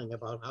any feeling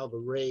about how the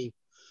rave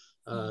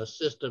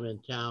system in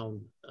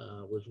town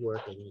was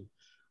working.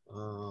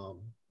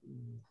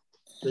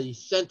 The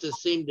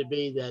census seemed to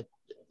be that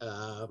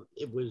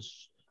it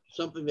was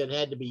something that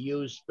had to be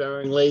used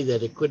sparingly,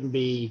 that it couldn't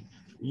be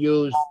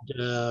used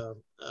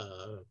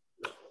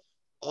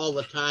all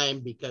the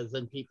time because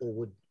then people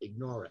would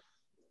ignore it.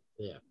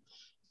 Yeah,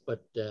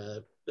 but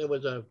there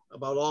was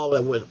about all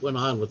that went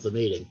on with the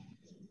meeting.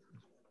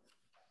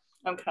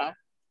 Okay.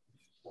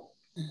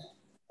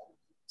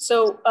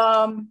 So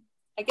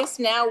I guess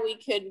now we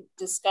could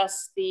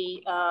discuss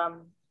the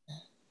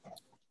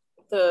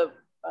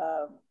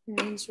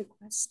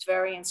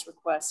variance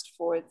request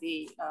for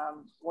the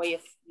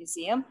Wyeth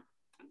Museum.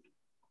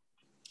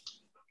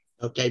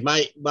 Okay,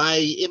 my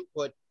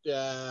input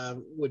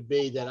would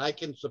be that I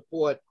can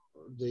support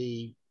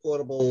the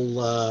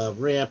portable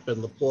ramp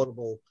and the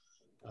portable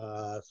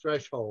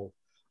threshold.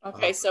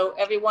 Okay, so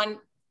everyone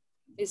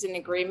is in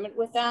agreement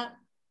with that?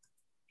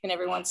 Can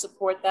everyone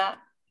support that?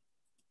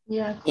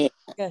 Yeah.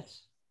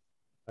 Yes.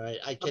 All right,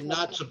 I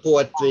cannot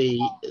support the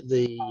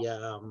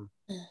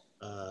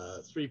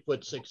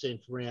 3-foot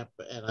 6-inch ramp,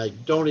 and I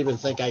don't even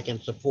think I can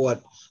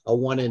support a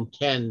 1 in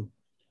 10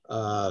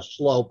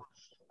 slope.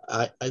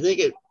 I think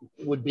it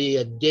would be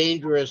a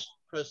dangerous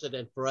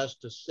precedent for us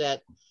to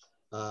set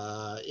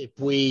if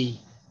we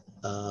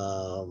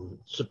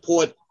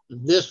support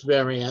this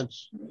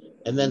variance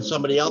and then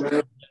somebody else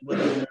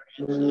with a variance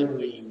and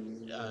we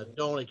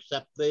don't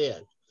accept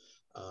theirs.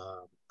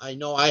 I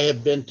know I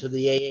have been to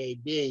the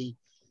AAB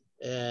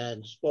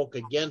and spoke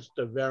against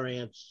a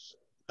variance,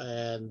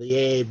 and the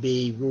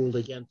AAB ruled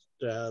against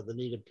the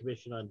Needham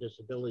Commission on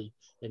Disability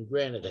and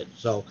granted it.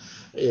 So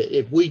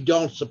if we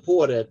don't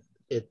support it,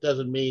 it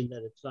doesn't mean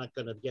that it's not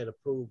going to get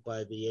approved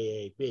by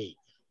the AAB.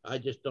 I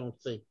just don't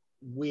think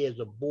we as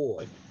a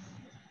board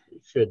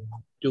should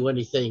do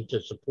anything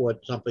to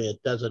support something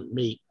that doesn't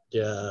meet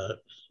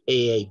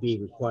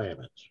AAB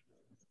requirements.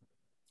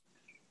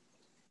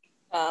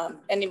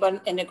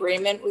 Anyone in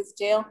agreement with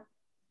Dale?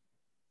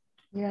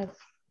 Yes.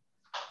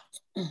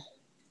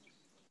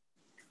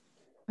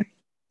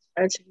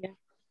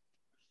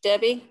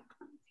 Debbie?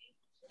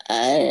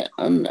 I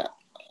don't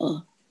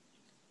know.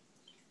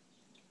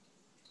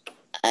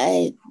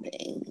 I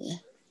think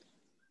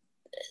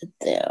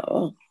their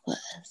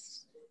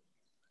request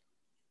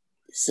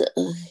is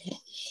okay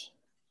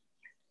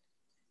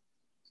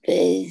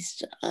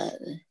based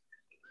on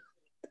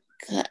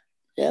kind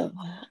of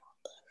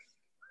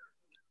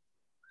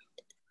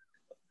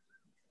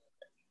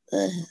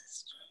the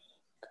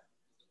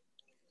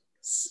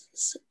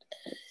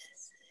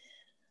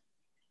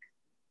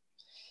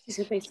Is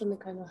it based on the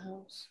kind of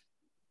house?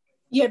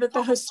 Yeah, that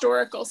the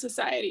Historical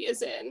Society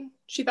is in.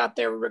 She thought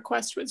their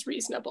request was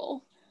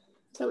reasonable.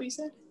 Is that what you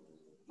said?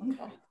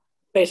 Okay.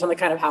 Based on the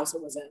kind of house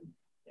it was in.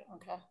 Yeah.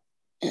 Okay.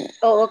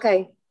 Oh,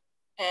 okay.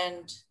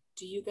 And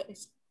do you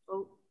guys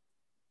vote?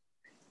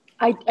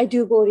 I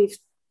do vote if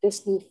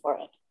there's need for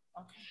it.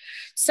 Okay.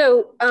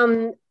 So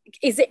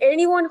is there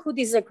anyone who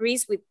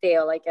disagrees with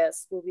Dale, I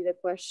guess, will be the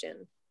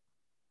question.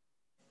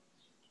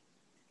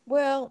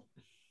 Well,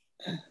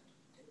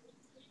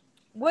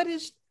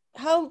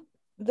 how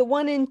the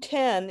 1 in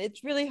 10,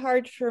 it's really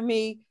hard for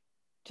me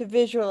to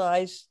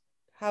visualize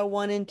how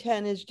 1 in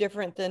 10 is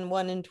different than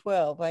 1 in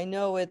 12. I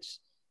know it's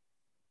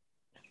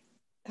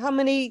how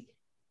many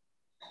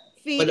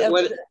feet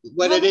what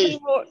it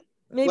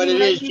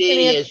is,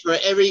 Jeannie, is for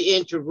every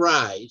inch of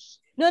rise.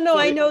 No,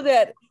 I know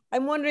that.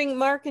 I'm wondering,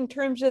 Mark, in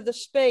terms of the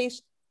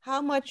space,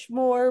 how much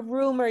more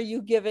room are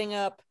you giving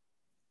up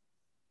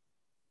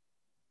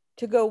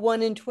to go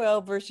 1 in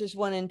 12 versus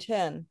 1 in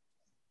 10?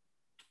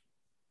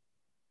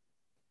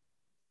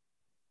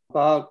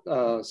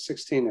 About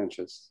 16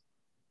 inches.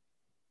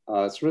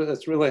 It's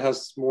really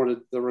has more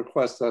to, the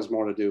request has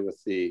more to do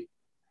with the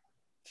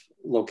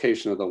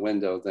location of the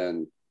window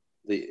than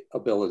the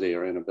ability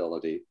or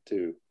inability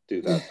to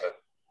do that. But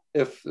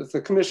if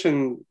the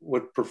commission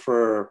would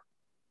prefer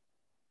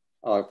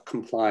a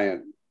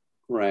compliant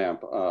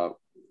ramp,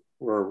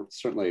 we're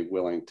certainly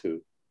willing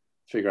to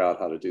figure out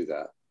how to do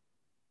that.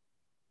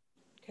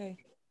 Okay.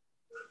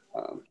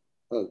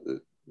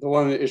 The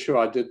one issue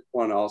I did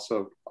want to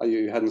also,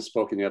 you hadn't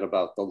spoken yet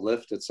about the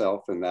lift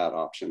itself and that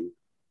option.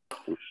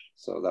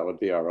 So that would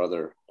be our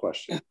other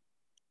question.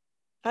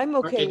 I'm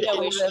okay with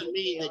it doesn't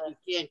mean that you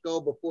can't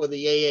go before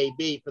the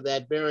AAB for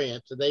that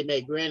variance, and they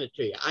may grant it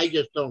to you. I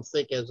just don't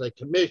think as a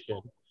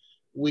commission,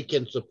 we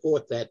can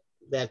support that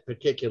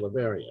particular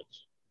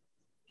variance,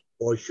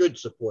 or should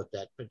support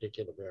that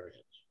particular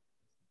variance.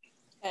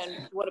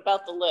 And what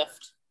about the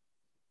lift?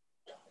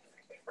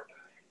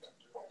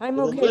 I'm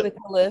okay with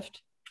the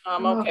lift.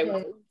 I'm okay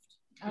with it.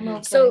 I'm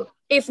okay. So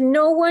if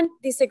no one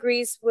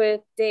disagrees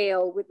with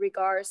Dale with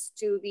regards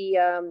to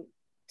the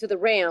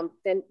ramp,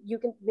 then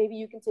maybe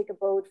you can take a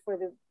vote for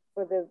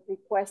the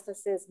request that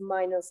says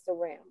minus the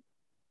ramp.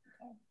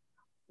 Okay.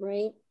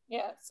 Right?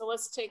 Yeah, so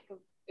let's take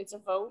it's a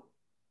vote.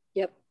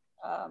 Yep.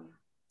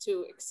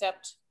 To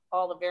accept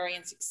all the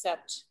variants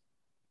except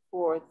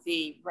for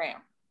the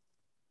ramp.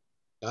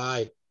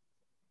 Aye.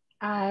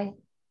 Aye.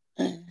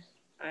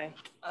 Aye.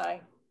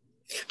 Aye.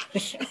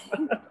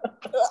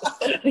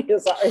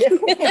 Sorry.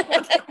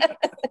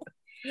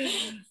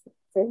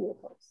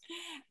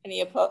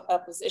 Any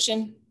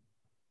opposition?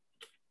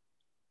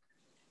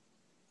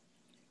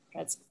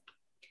 That's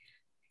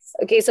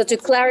okay. So to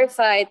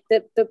clarify,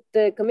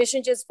 the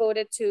commission just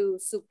voted to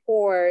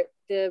support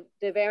the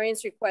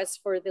variance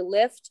request for the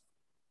lift,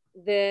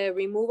 the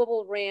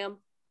removable ramp,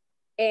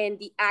 and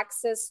the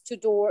access to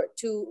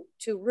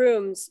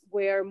rooms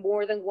where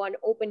more than one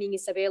opening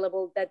is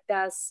available that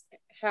does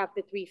have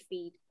the 3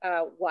 feet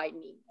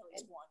widening,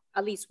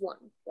 at least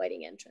one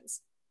widening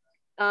entrance.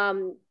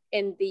 And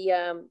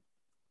the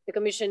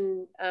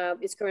commission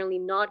is currently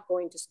not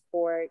going to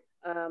support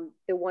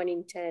the 1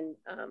 in 10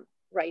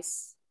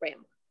 rise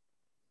ramp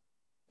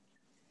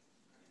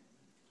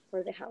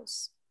for the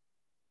house.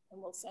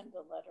 And we'll send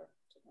a letter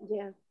to them.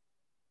 Yeah.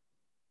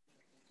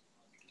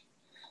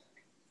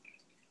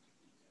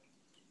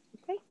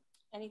 Okay.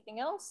 Anything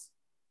else?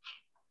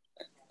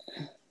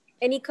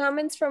 Any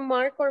comments from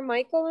Mark or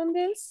Michael on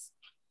this?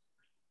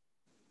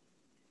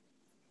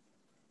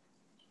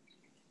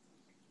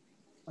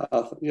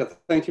 Yeah,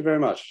 thank you very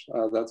much.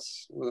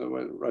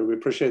 We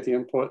appreciate the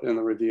input and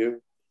the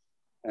review,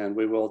 and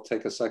we will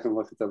take a second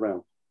look at the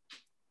ramp.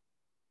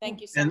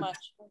 Thank you so much.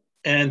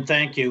 And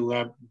thank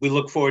you. We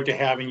look forward to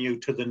having you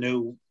to the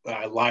new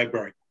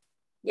library.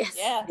 Yes.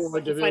 Yes.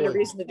 To find a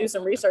reason to do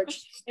some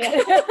research.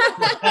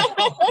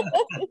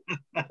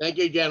 Thank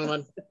you,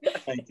 gentlemen.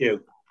 Thank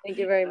you. Thank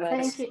you very much.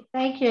 Thank you.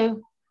 Thank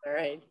you. All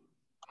right.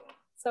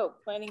 So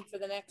planning for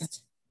the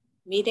next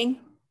meeting?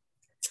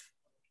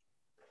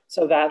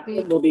 So that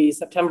will be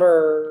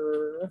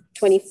September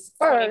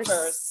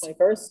 21st.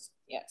 21st.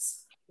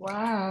 Yes.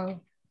 Wow.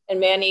 And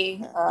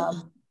Manny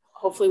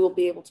hopefully will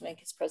be able to make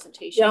his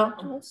presentation. Yeah.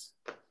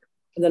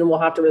 And then we'll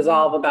have to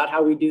resolve about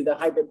how we do the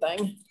hybrid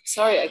thing.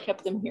 Sorry, I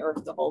kept them here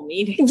the whole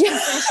meeting. Yeah.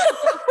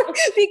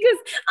 Because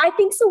I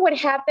think so what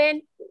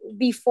happened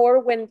before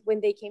when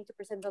they came to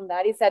present on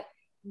that is that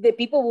the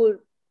people would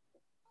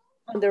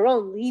on their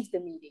own leave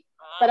the meeting.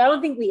 But I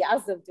don't think we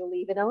asked them to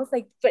leave. And I was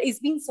like, but it's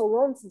been so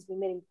long since we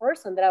met in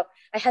person that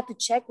I had to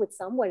check with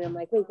someone. I'm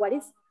like, wait,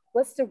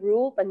 what's the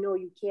rule? But no,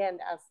 you can't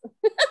ask.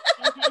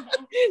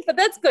 But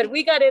that's good.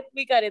 We got it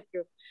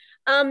through.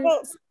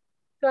 Well,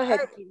 go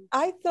ahead.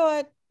 I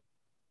thought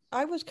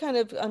I was kind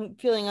of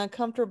feeling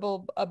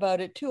uncomfortable about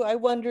it too. I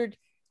wondered,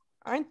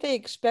 aren't they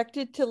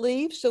expected to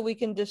leave so we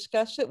can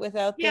discuss it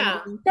without them?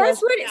 Yeah,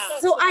 that's what.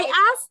 So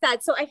I asked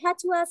that. So I had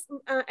to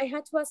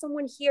ask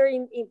someone here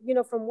in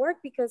from work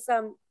because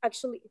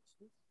actually.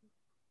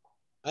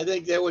 I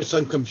think there was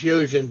some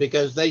confusion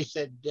because they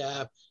said,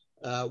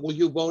 "Will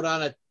you vote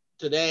on it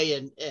today?"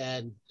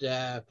 And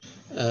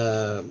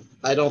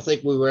I don't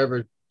think we were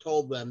ever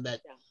told them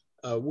that.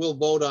 We'll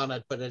vote on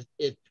it, but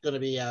it's going to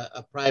be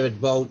a private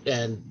vote,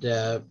 and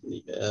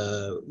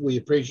we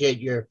appreciate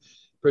your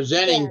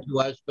presenting to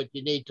us, but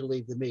you need to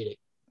leave the meeting.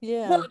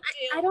 Yeah. Well,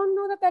 I don't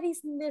know that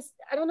is this.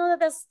 I don't know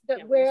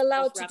that we're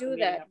allowed to do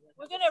that.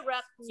 We're going to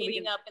wrap the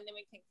meeting up, and then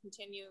we can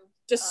continue.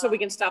 Just so we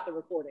can stop the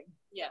recording.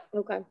 Yeah.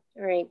 Okay.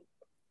 All right.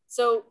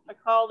 So I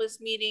call this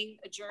meeting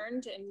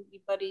adjourned.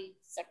 Anybody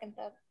second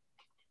that?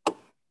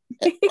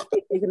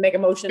 You can make a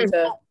motion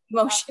to.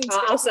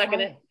 I'll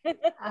second it.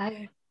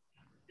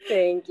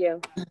 Thank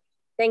you.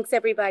 Thanks,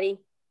 everybody.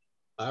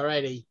 All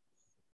righty.